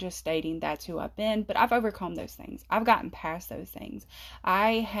 I'm just stating that's who I've been, but I've overcome those things. I've gotten past those things.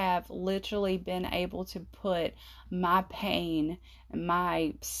 I have literally been able to put my pain,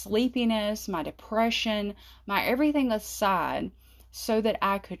 my sleepiness, my depression, my everything aside so that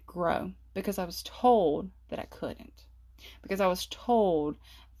I could grow, because I was told that I couldn't. Because I was told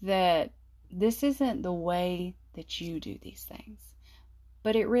that this isn't the way that you do these things.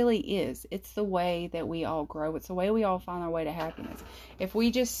 But it really is. It's the way that we all grow. It's the way we all find our way to happiness. If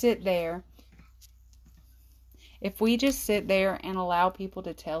we just sit there and allow people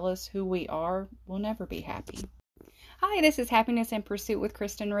to tell us who we are, we'll never be happy. Hi, this is Happiness in Pursuit with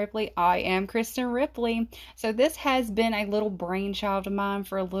Kristen Ripley. I am Kristen Ripley. So this has been a little brainchild of mine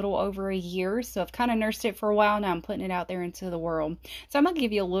for a little over a year. So I've kind of nursed it for a while. Now I'm putting it out there into the world. So I'm going to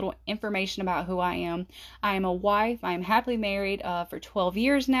give you a little information about who I am. I am a wife. I am happily married for 12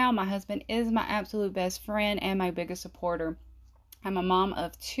 years now. My husband is my absolute best friend and my biggest supporter. I'm a mom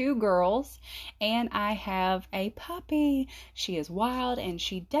of 2 girls, and I have a puppy. She is wild, and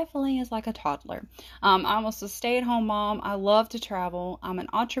she definitely is like a toddler. I'm almost a stay-at-home mom. I love to travel. I'm an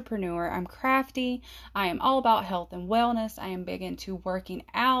entrepreneur. I'm crafty. I am all about health and wellness. I am big into working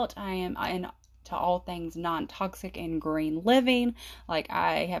out. I am into all things non-toxic and green living. Like,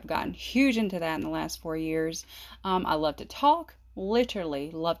 I have gotten huge into that in the last 4 years. I love to talk.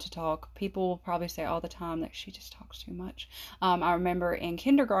 Literally love to talk. People will probably say all the time that she just talks too much. I remember in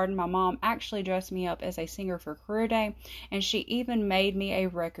kindergarten, my mom actually dressed me up as a singer for career day, and she even made me a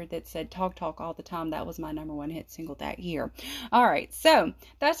record that said talk talk all the time. That was my #1 hit single that year. All right, so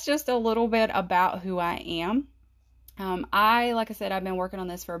that's just a little bit about who I am. Like I said, I've been working on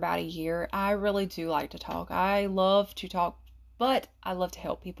this for about a year. I really do like to talk. I love to talk, but I love to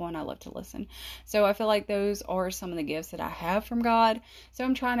help people and I love to listen. So I feel like those are some of the gifts that I have from God. So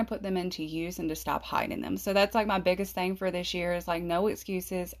I'm trying to put them into use and to stop hiding them. So that's like my biggest thing for this year is like no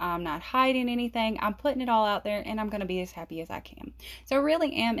excuses. I'm not hiding anything. I'm putting it all out there and I'm going to be as happy as I can. So I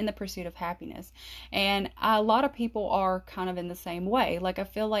really am in the pursuit of happiness. And a lot of people are kind of in the same way. Like I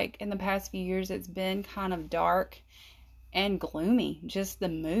feel like in the past few years it's been kind of dark and gloomy, just the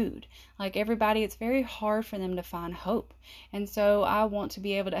mood. Like everybody, it's very hard for them to find hope. And so I want to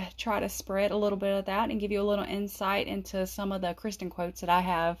be able to try to spread a little bit of that and give you a little insight into some of the Christian quotes that I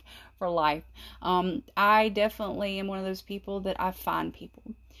have for life. I definitely am one of those people that I find people.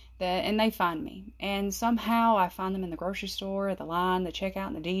 And they find me, and somehow I find them in the grocery store, at the line, the checkout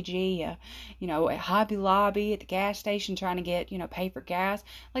in the DG, at Hobby Lobby, at the gas station trying to get, pay for gas.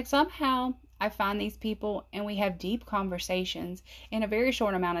 Like somehow I find these people and we have deep conversations in a very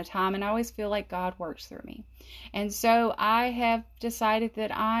short amount of time, and I always feel like God works through me. And so I have decided that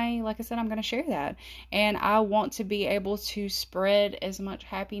like I said, I'm going to share that, and I want to be able to spread as much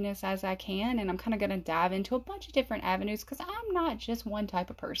happiness as I can, and I'm kind of going to dive into a bunch of different avenues because I'm not just one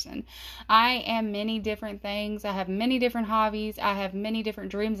type of person. I am many different things. I have many different hobbies. I have many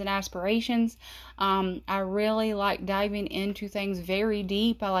different dreams and aspirations. I really like diving into things very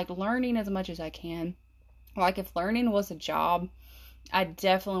deep. I like learning as much as I can. Like if learning was a job, I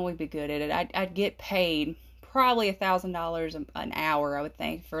definitely would be good at it. I'd get paid probably $1,000 an hour, I would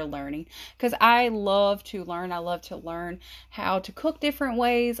think, for learning, because I love to learn. I love to learn how to cook different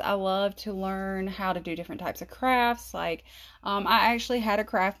ways. I love to learn how to do different types of crafts. Like, I actually had a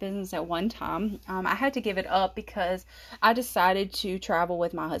craft business at one time. I had to give it up because I decided to travel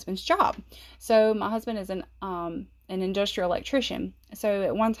with my husband's job. So my husband is an industrial electrician. So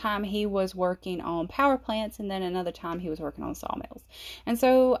at one time he was working on power plants, and then another time he was working on sawmills. And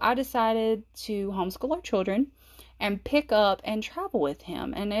so I decided to homeschool our children and pick up and travel with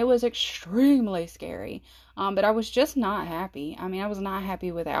him. And it was extremely scary. But I was just not happy. I mean, I was not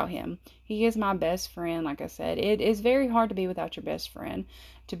happy without him. He is my best friend. Like I said, it is very hard to be without your best friend,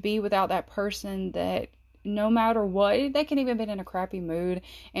 to be without that person that no matter what, they can even be in a crappy mood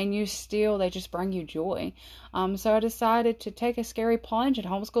and they just bring you joy. So I decided to take a scary plunge and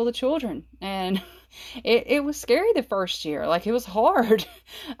homeschool the children. And it was scary the first year. Like, it was hard.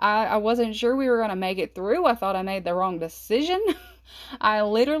 I wasn't sure we were going to make it through. I thought I made the wrong decision. I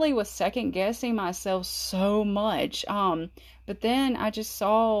literally was second guessing myself so much. But then I just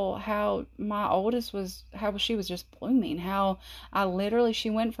saw how my oldest how she was just blooming. How she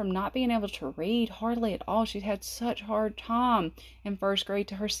went from not being able to read hardly at all. She had such a hard time in first grade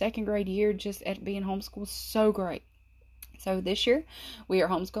to her second grade year just at being homeschooled. So great. So this year we are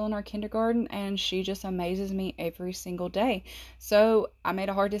homeschooling our kindergarten, and she just amazes me every single day. So I made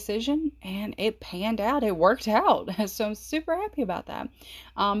a hard decision and it panned out. It worked out. So I'm super happy about that.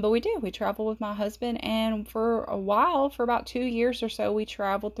 But we traveled with my husband, and for a while, for about 2 years or so, we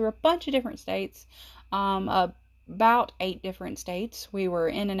traveled through a bunch of different states. About 8 different states. We were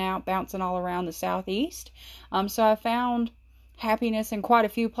in and out, bouncing all around the Southeast. So I found happiness in quite a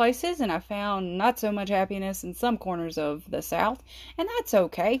few places, and I found not so much happiness in some corners of the South, and that's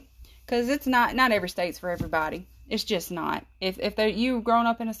okay, because it's not every state's for everybody. It's just not. If you've grown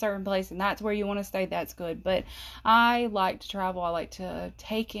up in a certain place and that's where you want to stay, that's good. But I like to travel. I like to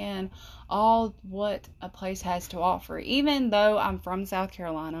take in all what a place has to offer. Even though I'm from South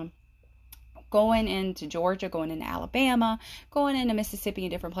Carolina, going into Georgia, going into Alabama, going into Mississippi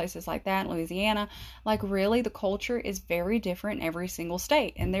and different places like that, Louisiana, like, really the culture is very different in every single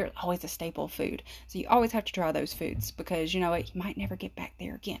state, and they're always a staple food. So you always have to try those foods, because you know what, you might never get back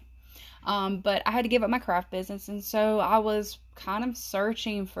there again. But I had to give up my craft business, and so I was kind of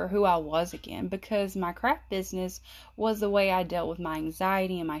searching for who I was again, because my craft business was the way I dealt with my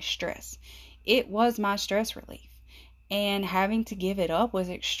anxiety and my stress. It was my stress relief. And having to give it up was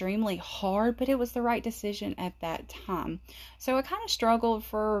extremely hard, but it was the right decision at that time. So I kind of struggled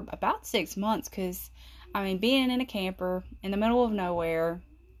for about 6 months, because, I mean, being in a camper in the middle of nowhere,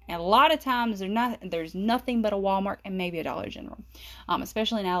 and a lot of times there's nothing but a Walmart and maybe a Dollar General.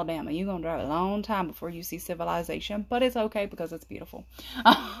 Especially in Alabama, you're going to drive a long time before you see civilization, but it's okay because it's beautiful.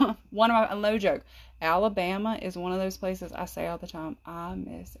 No joke, Alabama is one of those places I say all the time, I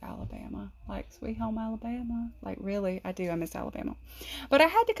miss Alabama. Like, sweet home Alabama. Like, really, I do. I miss Alabama. But I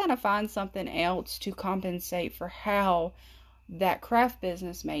had to kind of find something else to compensate for how that craft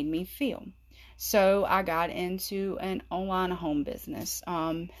business made me feel. So I got into an online home business,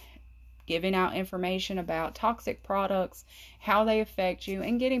 giving out information about toxic products, how they affect you,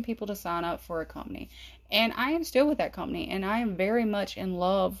 and getting people to sign up for a company. And I am still with that company, and I am very much in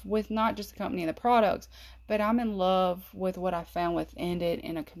love with not just the company and the products, but I'm in love with what I found within it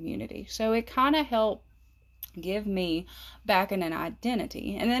in a community. So it kind of helped give me back an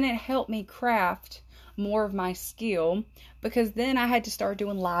identity, and then it helped me craft more of my skill, because then I had to start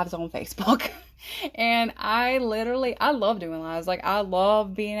doing lives on Facebook. And I love doing lives. Like, I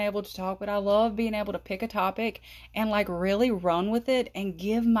love being able to talk, but I love being able to pick a topic and like really run with it and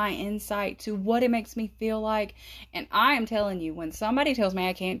give my insight to what it makes me feel like. And I am telling you, when somebody tells me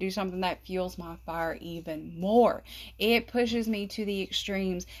I can't do something, that fuels my fire even more. It pushes me to the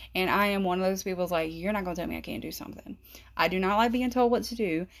extremes, and I am one of those people who's like, you're not going to tell me I can't do something. I do not like being told what to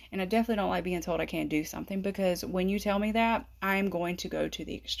do, and I definitely don't like being told I can't do something, because when you tell me that, I'm going to go to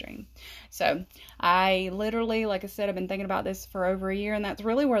the extreme. So I literally, like I said, I've been thinking about this for over a year, and that's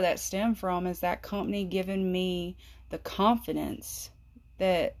really where that stemmed from, is that company giving me the confidence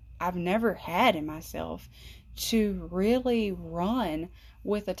that I've never had in myself to really run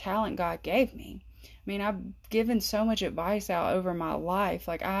with the talent God gave me. I mean, I've given so much advice out over my life.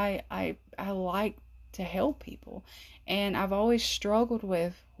 Like, I like to help people, and I've always struggled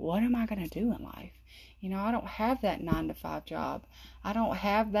with, what am I going to do in life? You know, I don't have that 9-to-5 job. I don't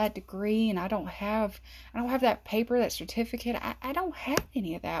have that degree, and I don't have that paper, that certificate. I don't have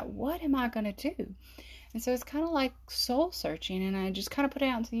any of that. What am I going to do? And so it's kind of like soul searching, and I just kind of put it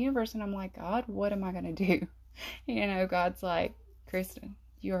out into the universe, and I'm like, God, what am I going to do? You know, God's like, Kristen,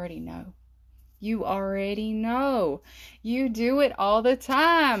 you already know. You already know. You do it all the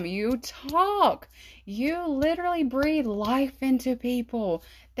time. You talk. You literally breathe life into people.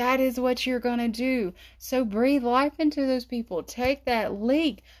 That is what you're going to do. So breathe life into those people. Take that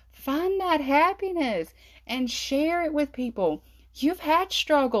leak. Find that happiness and share it with people. You've had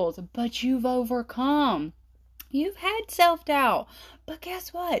struggles, but you've overcome. You've had self-doubt, but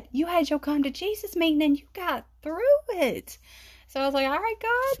guess what? You had your come to Jesus meeting and you got through it. So I was like, all right,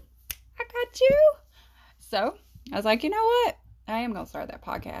 God, I got you. So I was like, you know what? I am going to start that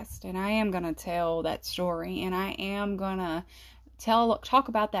podcast and I am going to tell that story and I am going to talk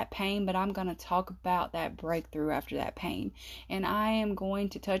about that pain, but I'm going to talk about that breakthrough after that pain. And I am going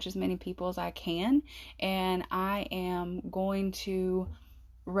to touch as many people as I can. And I am going to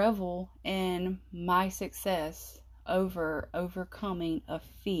revel in my success over overcoming a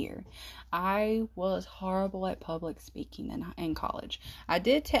fear. I was horrible at public speaking in college. I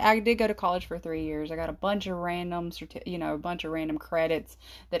did go to college for 3 years. I got a bunch of random credits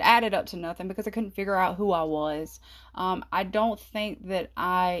that added up to nothing because I couldn't figure out who I was. I don't think that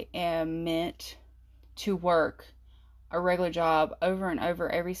I am meant to work a regular job over and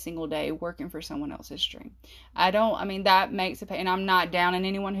over every single day working for someone else's dream. That makes it, and I'm not down on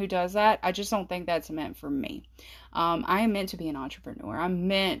anyone who does that. I just don't think that's meant for me. I am meant to be an entrepreneur. I'm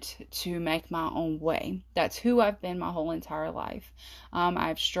meant to make my own way. That's who I've been my whole entire life.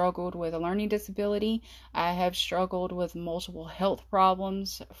 I've struggled with a learning disability. I have struggled with multiple health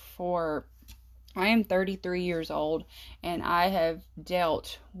problems I am 33 years old and I have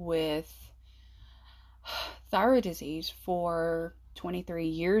dealt with thyroid disease for 23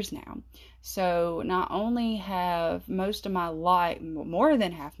 years now. So not only have most of my life, more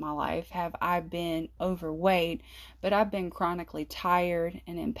than half my life, have I been overweight, but I've been chronically tired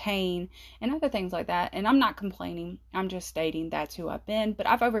and in pain and other things like that. And I'm not complaining. I'm just stating that's who I've been, but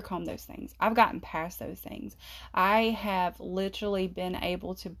I've overcome those things. I've gotten past those things. I have literally been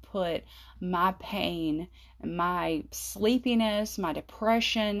able to put my pain, my sleepiness, my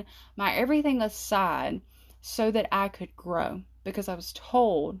depression, my everything aside so that I could grow, because I was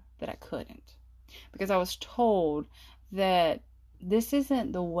told that I couldn't. Because I was told that this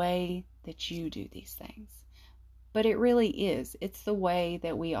isn't the way that you do these things. But it really is. It's the way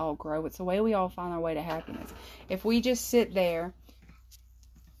that we all grow. It's the way we all find our way to happiness. If we just sit there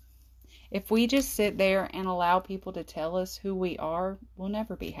and allow people to tell us who we are, we'll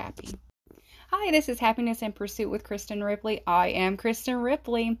never be happy. Hi, this is Happiness in Pursuit with Kristen Ripley. I am Kristen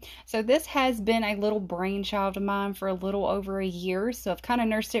Ripley. So this has been a little brainchild of mine for a little over a year. So I've kind of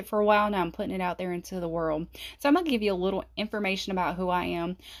nursed it for a while. Now I'm putting it out there into the world. So I'm going to give you a little information about who I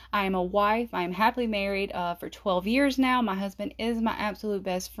am. I am a wife. I am happily married for 12 years now. My husband is my absolute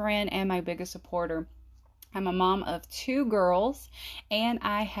best friend and my biggest supporter. I'm a mom of 2 girls, and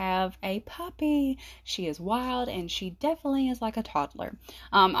I have a puppy. She is wild, and she definitely is like a toddler.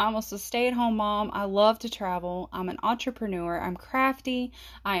 I'm almost a stay-at-home mom. I love to travel. I'm an entrepreneur. I'm crafty.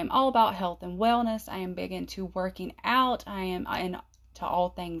 I am all about health and wellness. I am big into working out. I am into all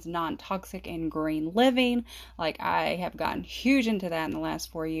things non-toxic and green living. Like, I have gotten huge into that in the last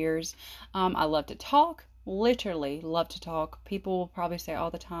 4 years. I love to talk. Literally love to talk. People will probably say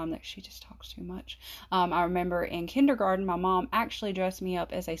all the time that she just talks too much. I remember in kindergarten, my mom actually dressed me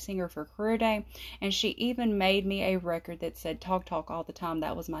up as a singer for career day, and she even made me a record that said talk talk all the time.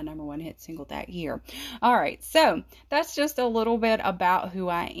 That was my #1 hit single that year. All right, so that's just a little bit about who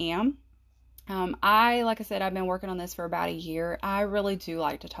I am. Like I said, I've been working on this for about a year. I really do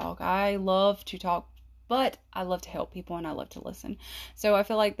like to talk. I love to talk, but I love to help people and I love to listen. So I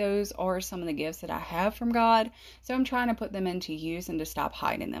feel like those are some of the gifts that I have from God. So I'm trying to put them into use and to stop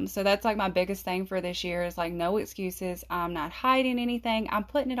hiding them. So that's like my biggest thing for this year is like no excuses. I'm not hiding anything. I'm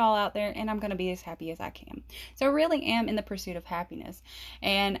putting it all out there and I'm going to be as happy as I can. So I really am in the pursuit of happiness.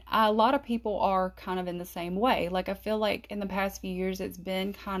 And a lot of people are kind of in the same way. Like I feel like in the past few years it's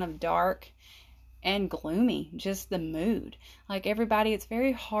been kind of dark and gloomy, just the mood. Like everybody, it's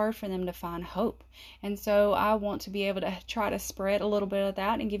very hard for them to find hope. And so I want to be able to try to spread a little bit of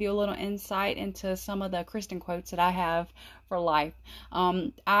that and give you a little insight into some of the Christian quotes that I have for life.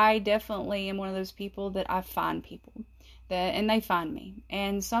 I definitely am one of those people that I find people. And they find me,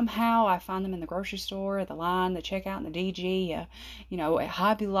 and somehow I find them in the grocery store, at the line, the checkout in the DG, at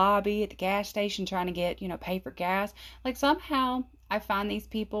Hobby Lobby, at the gas station trying to get, pay for gas. Like somehow I find these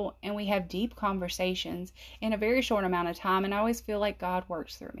people and we have deep conversations in a very short amount of time, and I always feel like God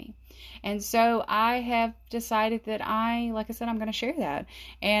works through me. And so I have decided that like I said, I'm going to share that.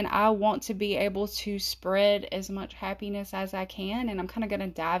 And I want to be able to spread as much happiness as I can. And I'm kind of going to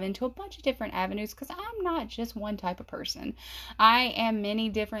dive into a bunch of different avenues because I'm not just one type of person. I am many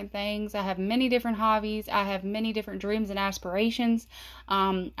different things. I have many different hobbies. I have many different dreams and aspirations.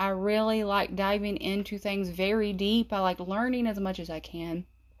 I really like diving into things very deep. I like learning as much as I can.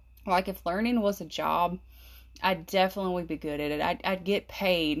 Like if learning was a job, I definitely would be good at it. I'd get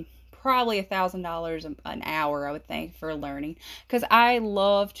paid probably $1,000 an hour, I would think, for learning, because I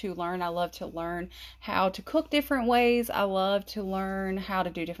love to learn. I love to learn how to cook different ways. I love to learn how to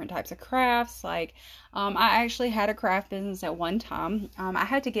do different types of crafts. Like, I actually had a craft business at one time. I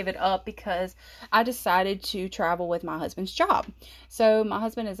had to give it up because I decided to travel with my husband's job. So my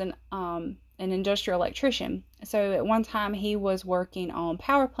husband is an industrial electrician. So at one time he was working on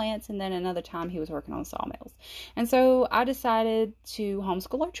power plants, and then another time he was working on sawmills. And so I decided to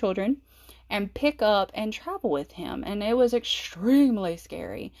homeschool our children and pick up and travel with him. And it was extremely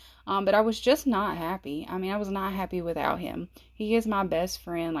scary. But I was just not happy. I mean, I was not happy without him. He is my best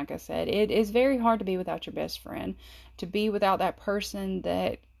friend. Like I said, it is very hard to be without your best friend, to be without that person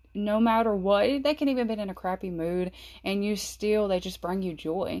that no matter what, they can even be in a crappy mood and they just bring you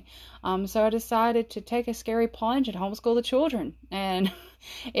joy. So I decided to take a scary plunge and homeschool the children. And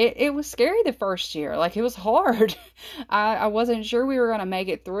it was scary the first year. Like, it was hard. I wasn't sure we were going to make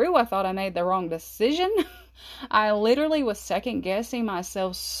it through. I thought I made the wrong decision. I literally was second guessing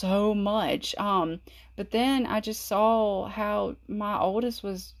myself so much. But then I just saw how my oldest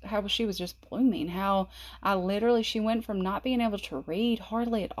how she was just blooming. How she went from not being able to read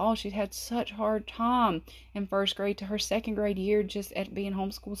hardly at all. She had such a hard time in first grade to her second grade year just at being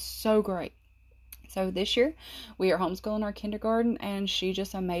homeschooled. So great. So this year we are homeschooling our kindergarten, and she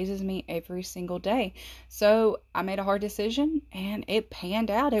just amazes me every single day. So I made a hard decision and it panned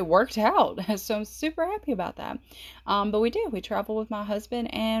out. It worked out. So I'm super happy about that. But we traveled with my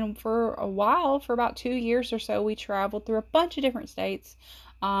husband, and for a while, for about 2 years or so, we traveled through a bunch of different states.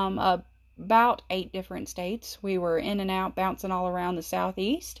 About 8 different states. We were in and out, bouncing all around the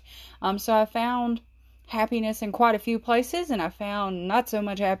Southeast. So I found happiness in quite a few places, and I found not so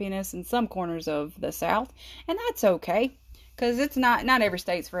much happiness in some corners of the South, and that's okay, because it's not every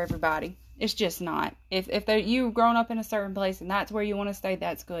state's for everybody. It's just not. If you've grown up in a certain place and that's where you want to stay,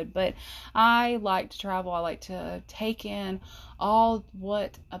 that's good. But I like to travel. I like to take in all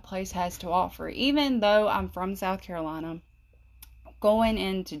what a place has to offer. Even though I'm from South Carolina, going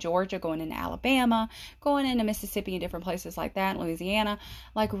into Georgia, going into Alabama, going into Mississippi and different places like that, Louisiana,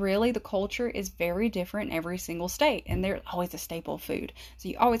 like really the culture is very different in every single state, and they're always a staple food. So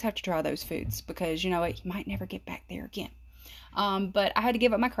you always have to try those foods, because you know what, you might never get back there again. But I had to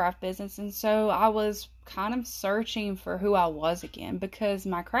give up my craft business, and so I was kind of searching for who I was again, because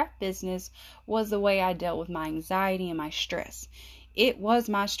my craft business was the way I dealt with my anxiety and my stress. It was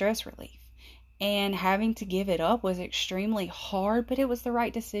my stress relief. And having to give it up was extremely hard, but it was the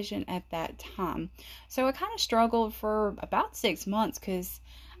right decision at that time. So I kind of struggled for about 6 months because,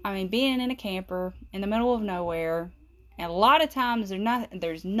 I mean, being in a camper in the middle of nowhere, and a lot of times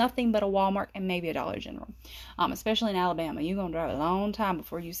there's nothing but a Walmart and maybe a Dollar General. Especially in Alabama. You're going to drive a long time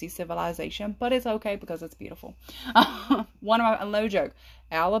before you see civilization, but it's okay because it's beautiful. No joke,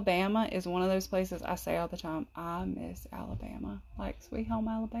 Alabama is one of those places I say all the time, I miss Alabama. Like, sweet home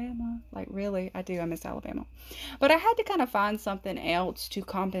Alabama. Like, really, I do. I miss Alabama. But I had to kind of find something else to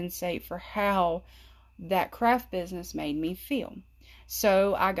compensate for how that craft business made me feel.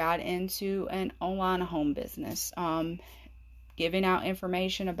 So I got into an online home business, giving out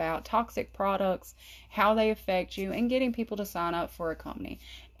information about toxic products, how they affect you, and getting people to sign up for a company.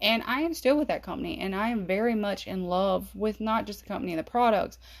 And I am still with that company, and I am very much in love with not just the company and the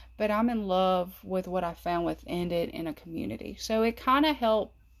products, but I'm in love with what I found within it in a community. So it kind of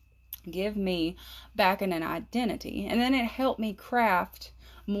helped give me back an identity, and then it helped me craft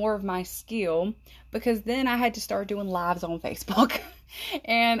more of my skill, because then I had to start doing lives on Facebook.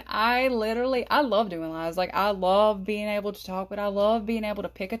 And I love doing lives. Like, I love being able to talk, but I love being able to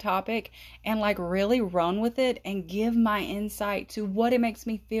pick a topic and like really run with it and give my insight to what it makes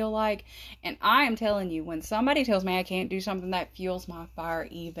me feel like. And I am telling you, when somebody tells me I can't do something, that fuels my fire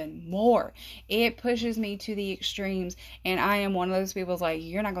even more. It pushes me to the extremes, and I am one of those people who's like,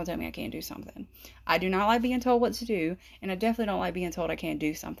 you're not going to tell me I can't do something. I do not like being told what to do, and I definitely don't like being told I can't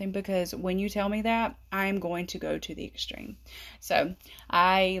do something, because when you tell me that, I'm going to go to the extreme. So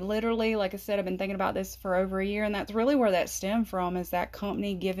I literally, like I said, I've been thinking about this for over a year, and that's really where that stemmed from, is that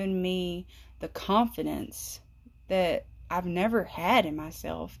company giving me the confidence that I've never had in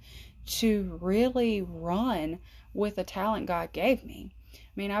myself to really run with the talent God gave me.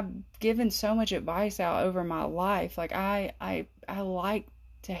 mean, I've given so much advice out over my life. Like I like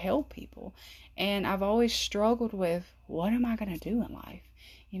to help people. And I've always struggled with, what am I going to do in life?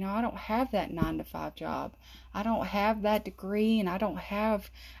 I don't have that 9 to 5 job. I don't have that degree, and I don't have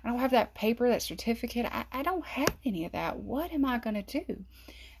that paper, that certificate. I don't have any of that. What am I going to do?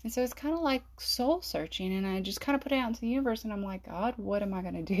 And so it's kind of like soul searching, and I just kind of put it out into the universe, and I'm like, God, what am I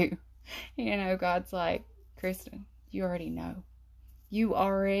going to do? God's like, Kristen, you already know. You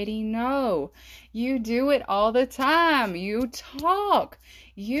already know. You do it all the time. You talk.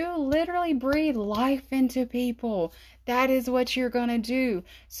 You literally breathe life into people. That is what you're going to do.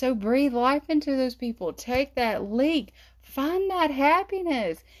 So breathe life into those people. Take that leak. Find that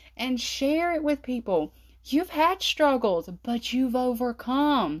happiness and share it with people. You've had struggles, but you've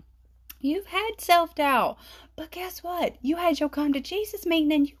overcome. You've had self-doubt, but guess what? You had your come to Jesus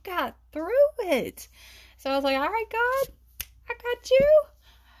meeting and you got through it. So I was like, all right, God, I got you.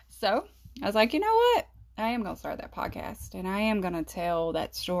 So I was like, you know what? I am going to start that podcast, and I am going to tell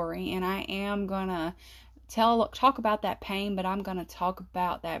that story, and I am going to talk about that pain, but I'm going to talk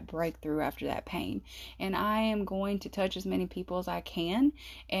about that breakthrough after that pain. And I am going to touch as many people as I can,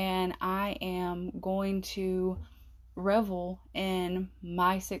 and I am going to revel in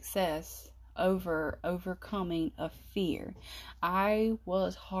my success over overcoming a fear. I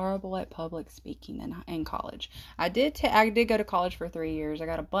was horrible at public speaking in college. I did go to college for 3 years. I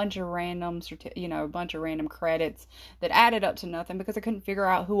got a bunch of random credits that added up to nothing because I couldn't figure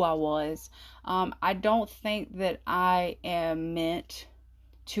out who I was. I don't think that I am meant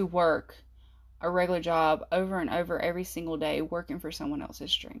to work a regular job over and over every single day working for someone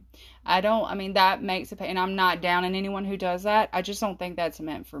else's dream. That makes it, and I'm not down on anyone who does that. I just don't think that's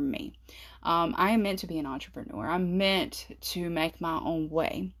meant for me. I am meant to be an entrepreneur. I'm meant to make my own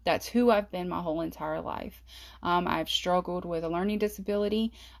way. That's who I've been my whole entire life. I've struggled with a learning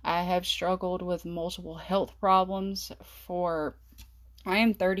disability. I have struggled with multiple health problems I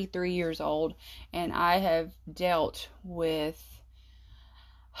am 33 years old, and I have dealt with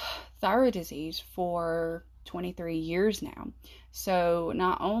thyroid disease for 23 years now. So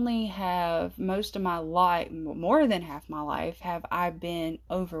not only have most of my life, more than half my life, have I been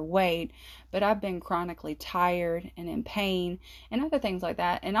overweight, but I've been chronically tired and in pain and other things like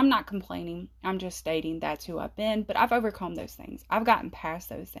that. And I'm not complaining. I'm just stating that's who I've been, but I've overcome those things. I've gotten past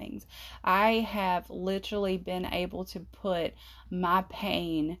those things. I have literally been able to put my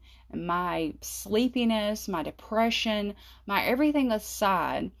pain, my sleepiness, my depression, my everything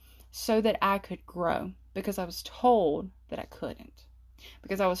aside so that I could grow, because I was told that I couldn't.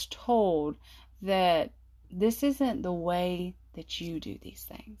 Because I was told that this isn't the way that you do these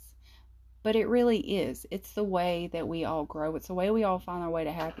things. But it really is. It's the way that we all grow. It's the way we all find our way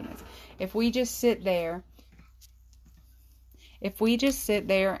to happiness. If we just sit there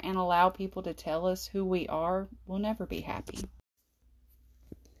and allow people to tell us who we are, we'll never be happy.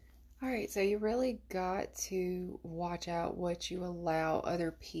 All right, so you really got to watch out what you allow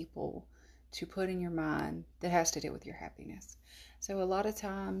other people to put in your mind that has to do with your happiness. So a lot of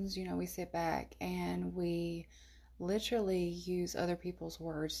times, we sit back and we literally use other people's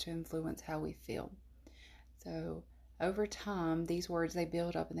words to influence how we feel. So over time, these words, they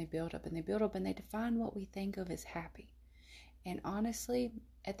build up and they build up and they build up, and they define what we think of as happy. And honestly,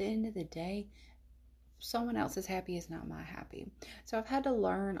 at the end of the day, someone else's happy is not my happy. So I've had to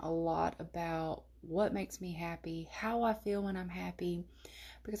learn a lot about what makes me happy, how I feel when I'm happy,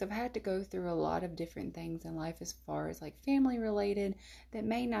 because I've had to go through a lot of different things in life as far as like family related that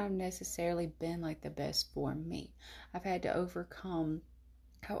may not have necessarily been like the best for me. I've had to overcome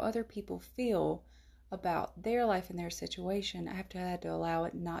how other people feel about their life and their situation. I have had to allow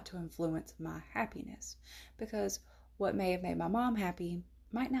it not to influence my happiness, because what may have made my mom happy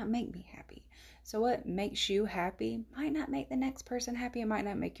might not make me happy. So what makes you happy might not make the next person happy. It might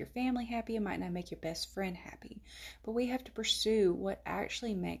not make your family happy. It might not make your best friend happy. But we have to pursue what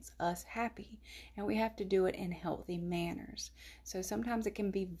actually makes us happy. And we have to do it in healthy manners. So sometimes it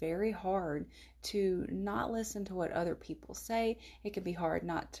can be very hard to not listen to what other people say. It can be hard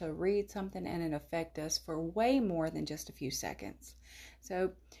not to read something and it affect us for way more than just a few seconds.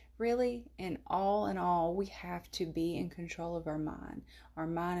 So really, in all, we have to be in control of our mind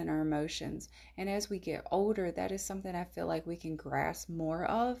and our emotions. And as we get older, that is something I feel like we can grasp more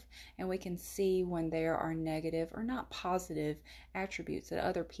of, and we can see when there are negative or not positive attributes that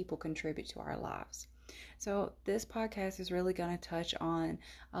other people contribute to our lives. So this podcast is really going to touch on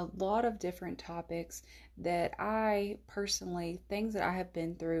a lot of different topics that I personally, things that I have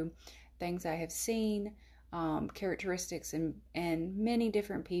been through, things I have seen, characteristics in many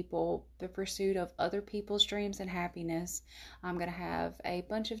different people, the pursuit of other people's dreams and happiness. I'm going to have a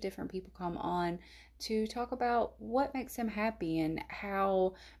bunch of different people come on to talk about what makes them happy and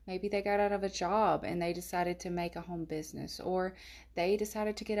how maybe they got out of a job and they decided to make a home business, or they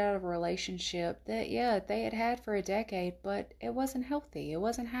decided to get out of a relationship that, yeah, they had had for a decade, but it wasn't healthy, it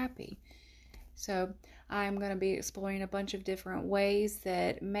wasn't happy. So I'm going to be exploring a bunch of different ways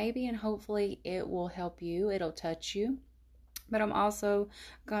that maybe and hopefully it will help you, it'll touch you. But I'm also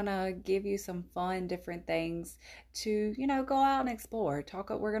going to give you some fun different things to, go out and explore.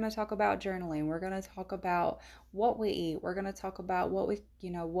 We're going to talk about journaling. We're going to talk about what we eat. We're going to talk about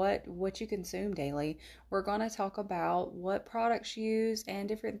what you consume daily. We're going to talk about what products you use and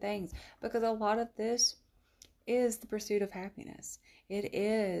different things, because a lot of this is the pursuit of happiness. It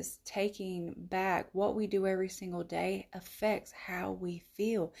is taking back what we do every single day affects how we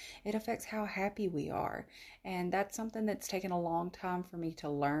feel. It affects how happy we are. And that's something that's taken a long time for me to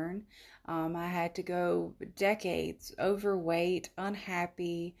learn. I had to go decades overweight,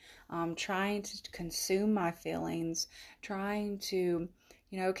 unhappy, trying to consume my feelings, trying to,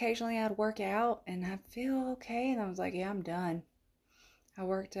 occasionally I'd work out and I'd feel okay. And I was like, yeah, I'm done. I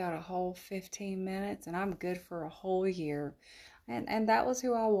worked out a whole 15 minutes and I'm good for a whole year. And that was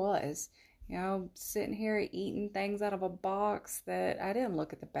who I was. Sitting here eating things out of a box that I didn't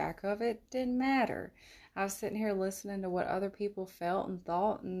look at the back of it. Didn't matter. I was sitting here listening to what other people felt and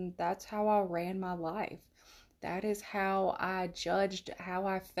thought, and that's how I ran my life. That is how I judged how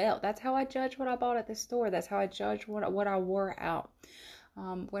I felt. That's how I judged what I bought at the store. That's how I judged what I wore out.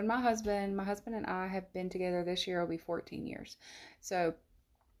 When my husband and I have been together, this year will be 14 years. So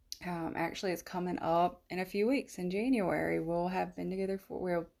actually it's coming up in a few weeks in January. We'll have been together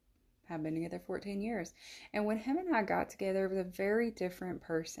 14 years. And when him and I got together, it was a very different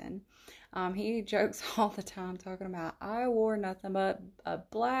person. He jokes all the time talking about, I wore nothing but a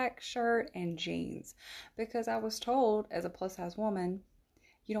black shirt and jeans, because I was told as a plus size woman,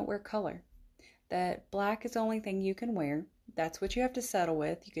 you don't wear color. That black is the only thing you can wear. That's what you have to settle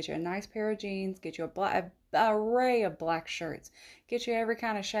with. You get you a nice pair of jeans, get you a array of black shirts, get you every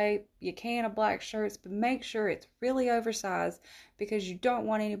kind of shape you can of black shirts, but make sure it's really oversized, because you don't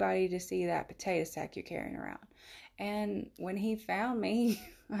want anybody to see that potato sack you're carrying around. And when he found me,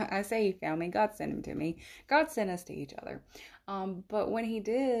 I say he found me, God sent him to me. God sent us to each other. But when he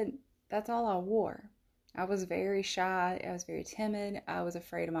did, that's all I wore. I was very shy. I was very timid. I was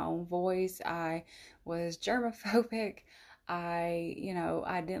afraid of my own voice. I was germophobic. I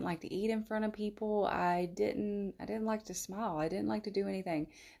didn't like to eat in front of people. I didn't like to smile. I didn't like to do anything.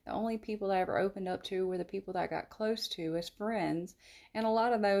 The only people I ever opened up to were the people that I got close to as friends. And a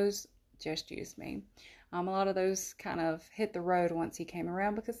lot of those just used me. A lot of those kind of hit the road once he came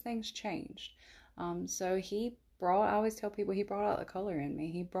around, because things changed. So I always tell people, he brought out the color in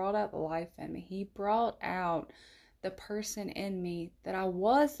me. He brought out the life in me. He brought out the person in me that I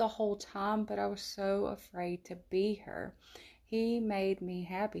was the whole time, but I was so afraid to be her. He made me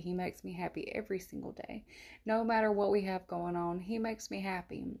happy. He makes me happy every single day. No matter what we have going on, he makes me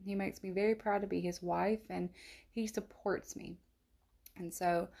happy. He makes me very proud to be his wife, and he supports me. And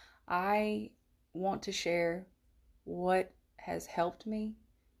so I want to share what has helped me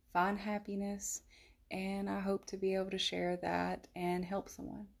find happiness, and I hope to be able to share that and help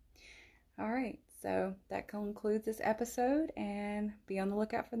someone. All right, so that concludes this episode, and be on the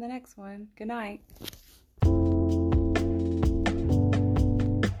lookout for the next one. Good night.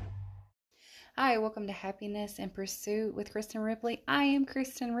 Hi, welcome to Happiness and Pursuit with Kristen Ripley. I am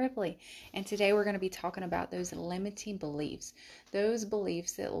Kristen Ripley, and today we're going to be talking about those limiting beliefs. Those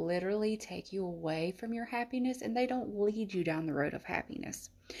beliefs that literally take you away from your happiness, and they don't lead you down the road of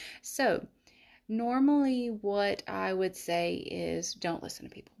happiness. So, normally what I would say is don't listen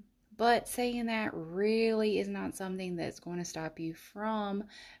to people. But saying that really is not something that's going to stop you from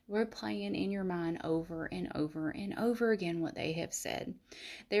replaying in your mind over and over and over again what they have said.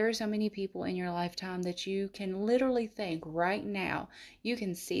 There are so many people in your lifetime that you can literally think right now, you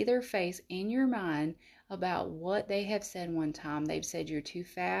can see their face in your mind about what they have said one time. They've said you're too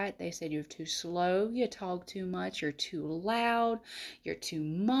fat. They said you're too slow. You talk too much. You're too loud. You're too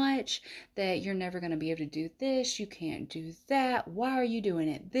much. That you're never going to be able to do this. You can't do that. Why are you doing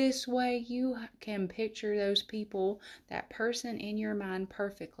it this way? You can picture those people, that person in your mind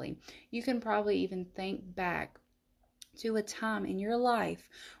perfectly. You can probably even think back to a time in your life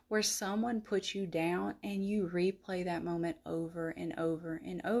where someone put you down, and you replay that moment over and over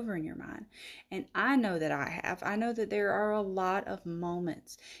and over in your mind. And I know that I have. I know that there are a lot of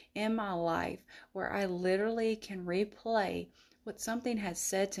moments in my life where I literally can replay what something had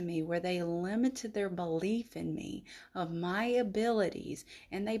said to me where they limited their belief in me, of my abilities,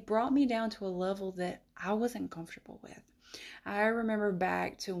 and they brought me down to a level that I wasn't comfortable with. I remember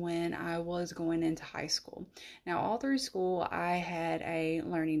back to when I was going into high school. Now, all through school, I had a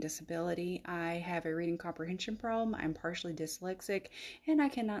learning disability. I have a reading comprehension problem. I'm partially dyslexic, and I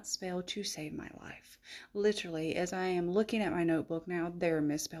cannot spell to save my life. Literally, as I am looking at my notebook now, there are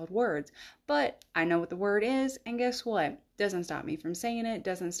misspelled words. But I know what the word is, and guess what? Doesn't stop me from saying it,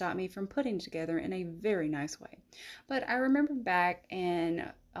 doesn't stop me from putting it together in a very nice way. But I remember back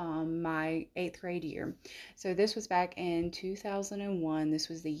in my 8th grade year. So this was back in 2001. This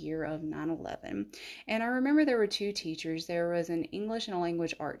was the year of 9/11. And I remember there were two teachers. There was an English and a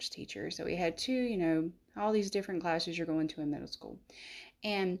language arts teacher. So we had two, all these different classes you're going to in middle school.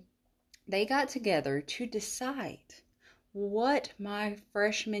 And they got together to decide what my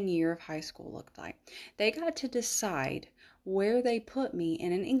freshman year of high school looked like. They got to decide where they put me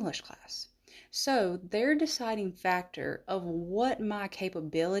in an English class. So their deciding factor of what my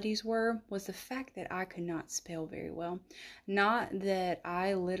capabilities were was the fact that I could not spell very well. Not that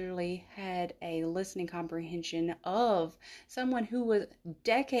I literally had a listening comprehension of someone who was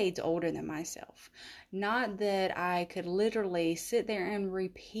decades older than myself. Not that I could literally sit there and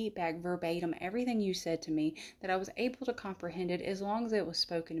repeat back verbatim everything you said to me, that I was able to comprehend it as long as it was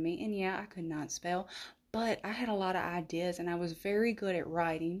spoken to me. And yeah, I could not spell, but I had a lot of ideas and I was very good at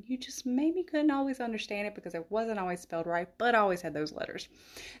writing. You just maybe couldn't always understand it because it wasn't always spelled right, but I always had those letters.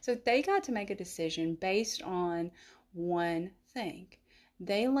 So they got to make a decision based on one thing.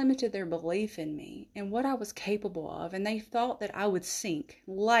 They limited their belief in me and what I was capable of, and they thought that I would sink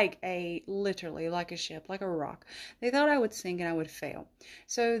literally like a ship, like a rock. They thought I would sink and I would fail.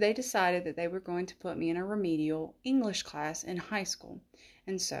 So they decided that they were going to put me in a remedial English class in high school.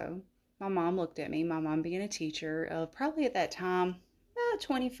 And so my mom looked at me, my mom being a teacher of probably at that time, about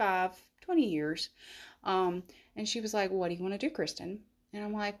 20 years. And she was like, "What do you want to do, Kristen?" And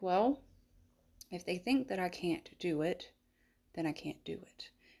I'm like, "Well, if they think that I can't do it, then I can't do it.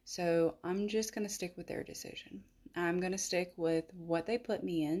 So I'm just going to stick with their decision. I'm going to stick with what they put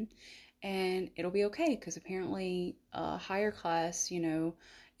me in, and it'll be okay because apparently a higher class,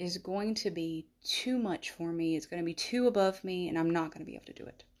 is going to be too much for me. It's going to be too above me, and I'm not going to be able to do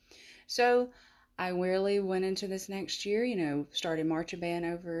it." So I really went into this next year, started marching band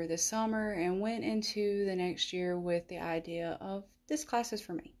over the summer and went into the next year with the idea of this class is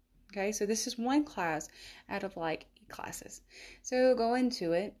for me. Okay, so this is one class out of like 8 classes. So go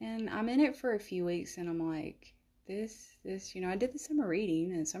into it and I'm in it for a few weeks and I'm like, this, I did the summer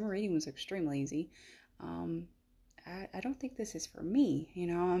reading and summer reading was extremely easy. I don't think this is for me.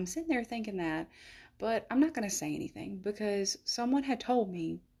 I'm sitting there thinking that, but I'm not going to say anything because someone had told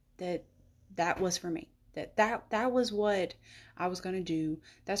me that was for me, that was what I was going to do.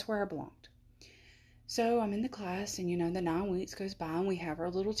 That's where I belonged. So I'm in the class and the 9 weeks goes by and we have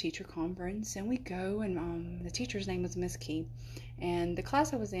our little teacher conference and we go and the teacher's name was Miss Key, and the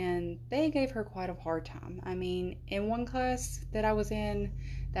class I was in, they gave her quite a hard time. I mean, in one class that I was in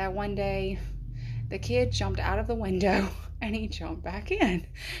that one day, the kid jumped out of the window and he jumped back in.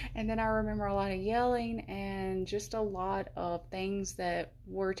 And then I remember a lot of yelling and just a lot of things that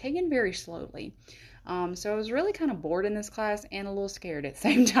were taken very slowly. So I was really kind of bored in this class and a little scared at the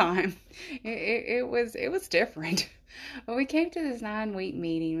same time. It was different. But we came to this 9-week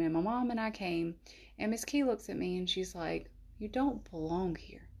meeting and my mom and I came and Miss Key looks at me and she's like, "You don't belong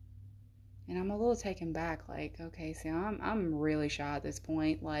here." And I'm a little taken back, like, okay, see, I'm really shy at this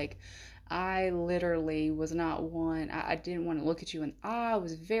point. Like, I literally was not one, I didn't want to look at you in the eye. I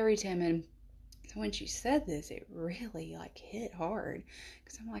was very timid. So when she said this, it really, like, hit hard.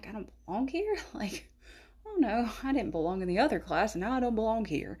 Because I'm like, I don't belong here? Like, oh no, I didn't belong in the other class, and now I don't belong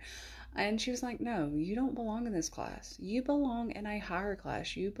here. And she was like, "No, you don't belong in this class. You belong in a higher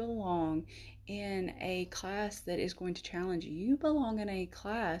class. You belong in a class that is going to challenge you. You belong in a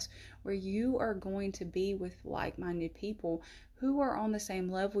class where you are going to be with like-minded people who are on the same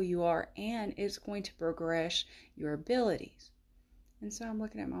level you are, and it's going to progress your abilities." And so I'm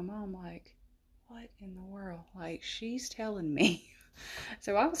looking at my mom like, what in the world? Like, she's telling me.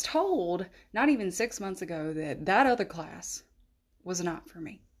 So I was told not even 6 months ago that other class was not for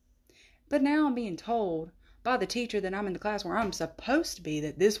me. But now I'm being told by the teacher that I'm in the class where I'm supposed to be,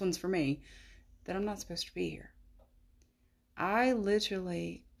 that this one's for me, that I'm not supposed to be here. I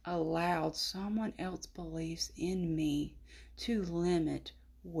literally allowed someone else's beliefs in me to limit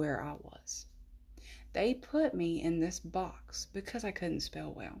where I was. They put me in this box because I couldn't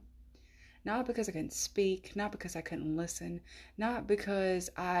spell well. Not because I couldn't speak, not because I couldn't listen, not because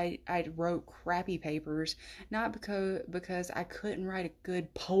I wrote crappy papers, not because I couldn't write a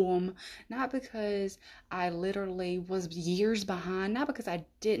good poem, not because I literally was years behind, not because I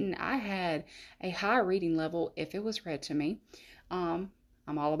had a high reading level if it was read to me. I'm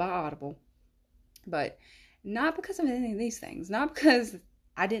all about Audible. But not because of any of these things, not because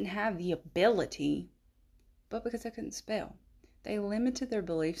I didn't have the ability, but because I couldn't spell. They limited their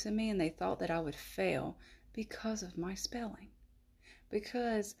beliefs in me and they thought that I would fail because of my spelling.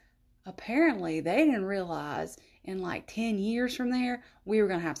 Because apparently they didn't realize in like 10 years from there, we were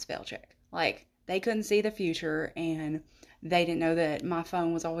going to have spell check. Like they couldn't see the future and they didn't know that my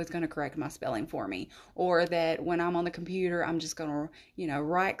phone was always going to correct my spelling for me, or that when I'm on the computer, I'm just going to,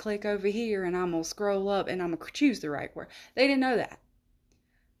 right click over here and I'm going to scroll up and I'm going to choose the right word. They didn't know that.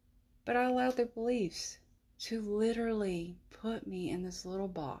 But I allowed their beliefs to literally put me in this little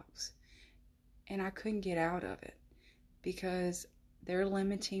box, and I couldn't get out of it because their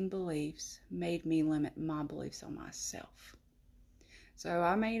limiting beliefs made me limit my beliefs on myself. So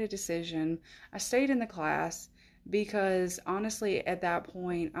I made a decision. I stayed in the class because honestly, at that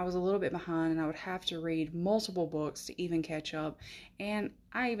point, I was a little bit behind and I would have to read multiple books to even catch up. And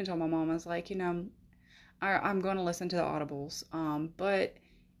I even told my mom, I was like, I'm going to listen to the audibles. But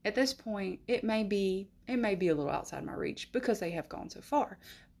at this point, it may be a little outside my reach because they have gone so far.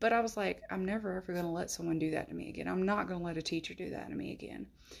 But I was like, I'm never ever going to let someone do that to me again. I'm not going to let a teacher do that to me again.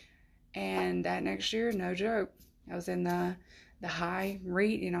 And that next year, no joke, I was in the high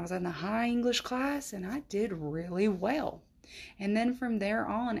read, I was in the high English class and I did really well. And then from there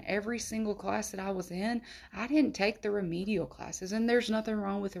on, every single class that I was in, I didn't take the remedial classes. And there's nothing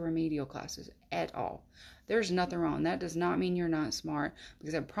wrong with the remedial classes at all. There's nothing wrong. That does not mean you're not smart,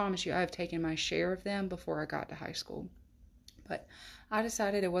 because I promise you, I've taken my share of them before I got to high school. But I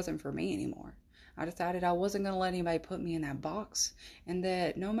decided it wasn't for me anymore. I decided I wasn't going to let anybody put me in that box, and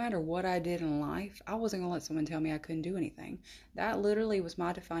that no matter what I did in life, I wasn't going to let someone tell me I couldn't do anything. That literally was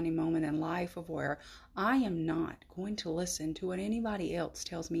my defining moment in life, of where I am not going to listen to what anybody else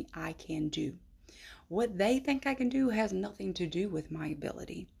tells me I can do. What they think I can do has nothing to do with my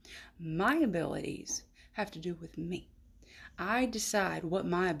ability. My abilities have to do with me. I decide what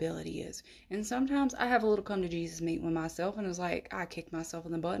my ability is. And sometimes I have a little come to Jesus meeting with myself, and it's like I kick myself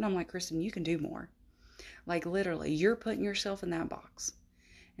in the butt and I'm like, Kristen, you can do more. Like literally, you're putting yourself in that box.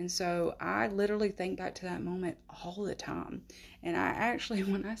 And so I literally think back to that moment all the time. And I actually,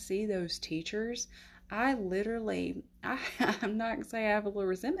 when I see those teachers, I'm not going to say I have a little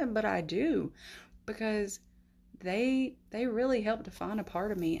resentment, but I do. Because they really helped define a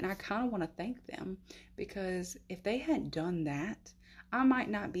part of me, and I kind of want to thank them, because if they hadn't done that, I might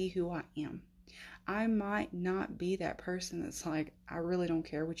not be who I am. I might not be that person that's like, I really don't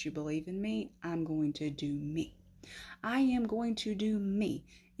care what you believe in me. I'm going to do me. I am going to do me,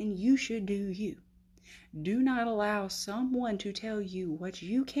 and you should do you. Do not allow someone to tell you what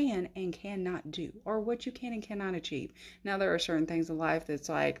you can and cannot do, or what you can and cannot achieve. Now, there are certain things in life that's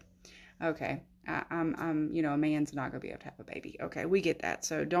like, okay, I'm, a man's not gonna be able to have a baby. Okay, we get that.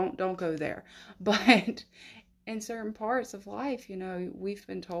 So don't go there. But in certain parts of life, we've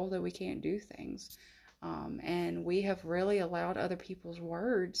been told that we can't do things, and we have really allowed other people's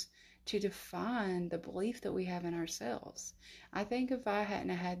words to define the belief that we have in ourselves. I think if I hadn't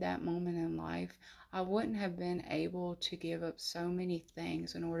had that moment in life, I wouldn't have been able to give up so many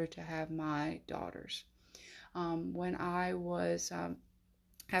things in order to have my daughters. When I was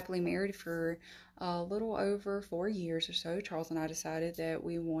happily married for a little over 4 years or so, Charles and I decided that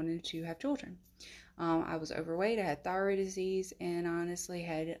we wanted to have children. I was overweight, I had thyroid disease, and I honestly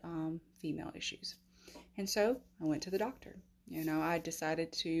had female issues. And so I went to the doctor. I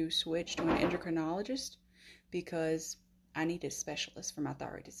decided to switch to an endocrinologist because I needed a specialist for my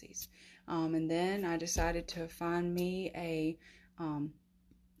thyroid disease. And then I decided to find me a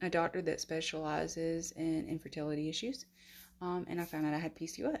doctor that specializes in infertility issues. And I found out I had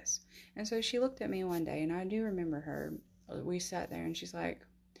PCOS. And so she looked at me one day, and I do remember her. We sat there, and she's like,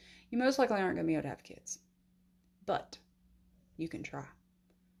 you most likely aren't going to be able to have kids, but you can try.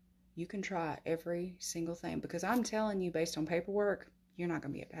 You can try every single thing, because I'm telling you, based on paperwork, you're not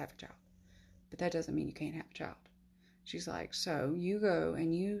going to be able to have a child. But that doesn't mean you can't have a child. She's like, so you go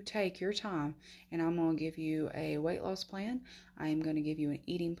and you take your time, and I'm going to give you a weight loss plan. I am going to give you an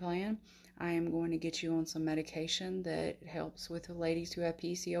eating plan. I am going to get you on some medication that helps with the ladies who have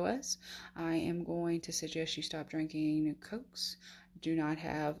PCOS. I am going to suggest you stop drinking Cokes. Do not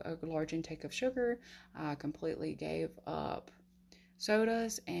have a large intake of sugar. I completely gave up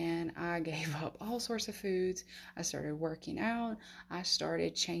sodas, and I gave up all sorts of foods. I started working out. I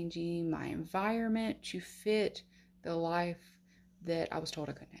started changing my environment to fit the life that I was told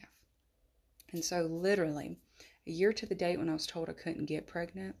I couldn't have. And so, literally, a year to the date when I was told I couldn't get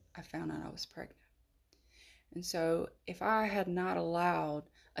pregnant, I found out I was pregnant. And so, if I had not allowed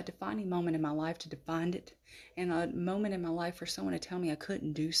a defining moment in my life to define it, and a moment in my life for someone to tell me I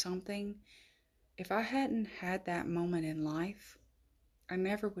couldn't do something, if I hadn't had that moment in life, I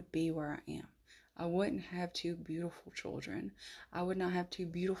never would be where I am. I wouldn't have two beautiful children. I would not have two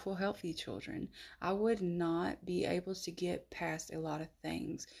beautiful, healthy children. I would not be able to get past a lot of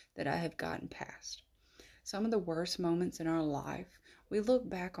things that I have gotten past. Some of the worst moments in our life we look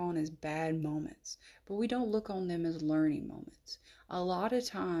back on as bad moments, but we don't look on them as learning moments. A lot of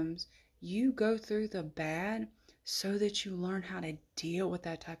times you go through the bad so that you learn how to deal with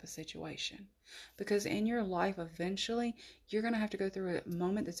that type of situation. Because in your life, eventually, you're going to have to go through a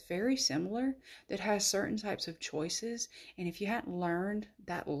moment that's very similar, that has certain types of choices. And if you hadn't learned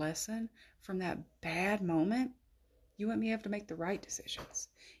that lesson from that bad moment, you wouldn't be able to make the right decisions.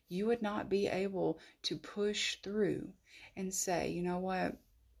 You would not be able to push through and say, you know what?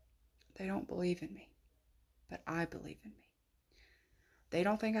 They don't believe in me, but I believe in me. They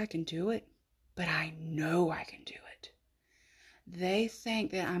don't think I can do it, but I know I can do it. They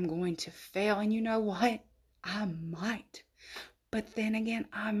think that I'm going to fail, and you know what? I might. But then again,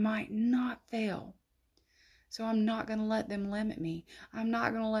 I might not fail. So I'm not going to let them limit me. I'm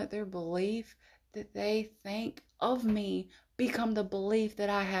not going to let their belief that they think of me become the belief that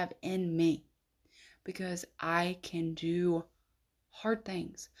I have in me. Because I can do hard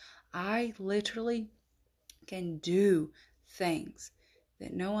things. I literally can do things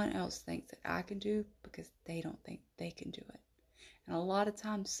that no one else thinks that I can do because they don't think they can do it. And a lot of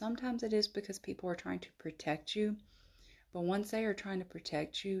times, sometimes it is because people are trying to protect you. But once they are trying to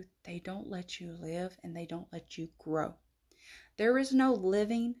protect you, they don't let you live and they don't let you grow. There is no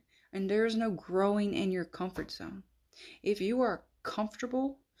living and there is no growing in your comfort zone. If you are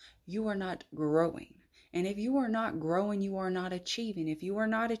comfortable, you are not growing. And if you are not growing, you are not achieving. If you are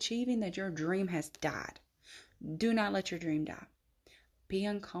not achieving, then your dream has died. Do not let your dream die. Be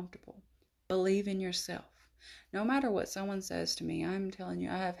uncomfortable. Believe in yourself. No matter what someone says to me, I'm telling you,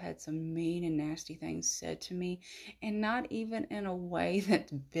 I have had some mean and nasty things said to me, and not even in a way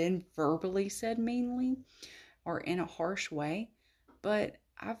that's been verbally said meanly or in a harsh way, but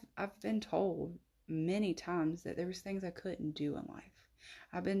I've been told many times that there was things I couldn't do in life.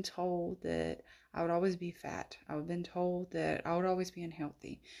 I've been told that I would always be fat. I've been told that I would always be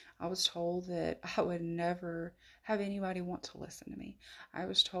unhealthy. I was told that I would never have anybody want to listen to me. I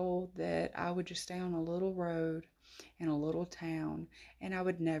was told that I would just stay on a little road in a little town and I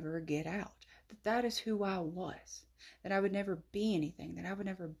would never get out. That is who I was. That I would never be anything. That I would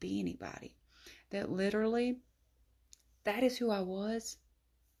never be anybody. That literally, that is who I was,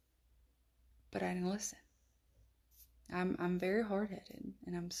 but I didn't listen. I'm very hard-headed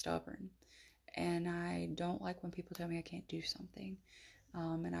and I'm stubborn, and I don't like when people tell me I can't do something.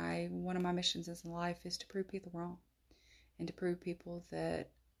 And one of my missions in life is to prove people wrong, and to prove people that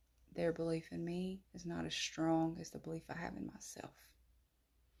their belief in me is not as strong as the belief I have in myself.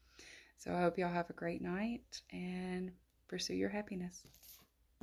 So I hope y'all have a great night and pursue your happiness.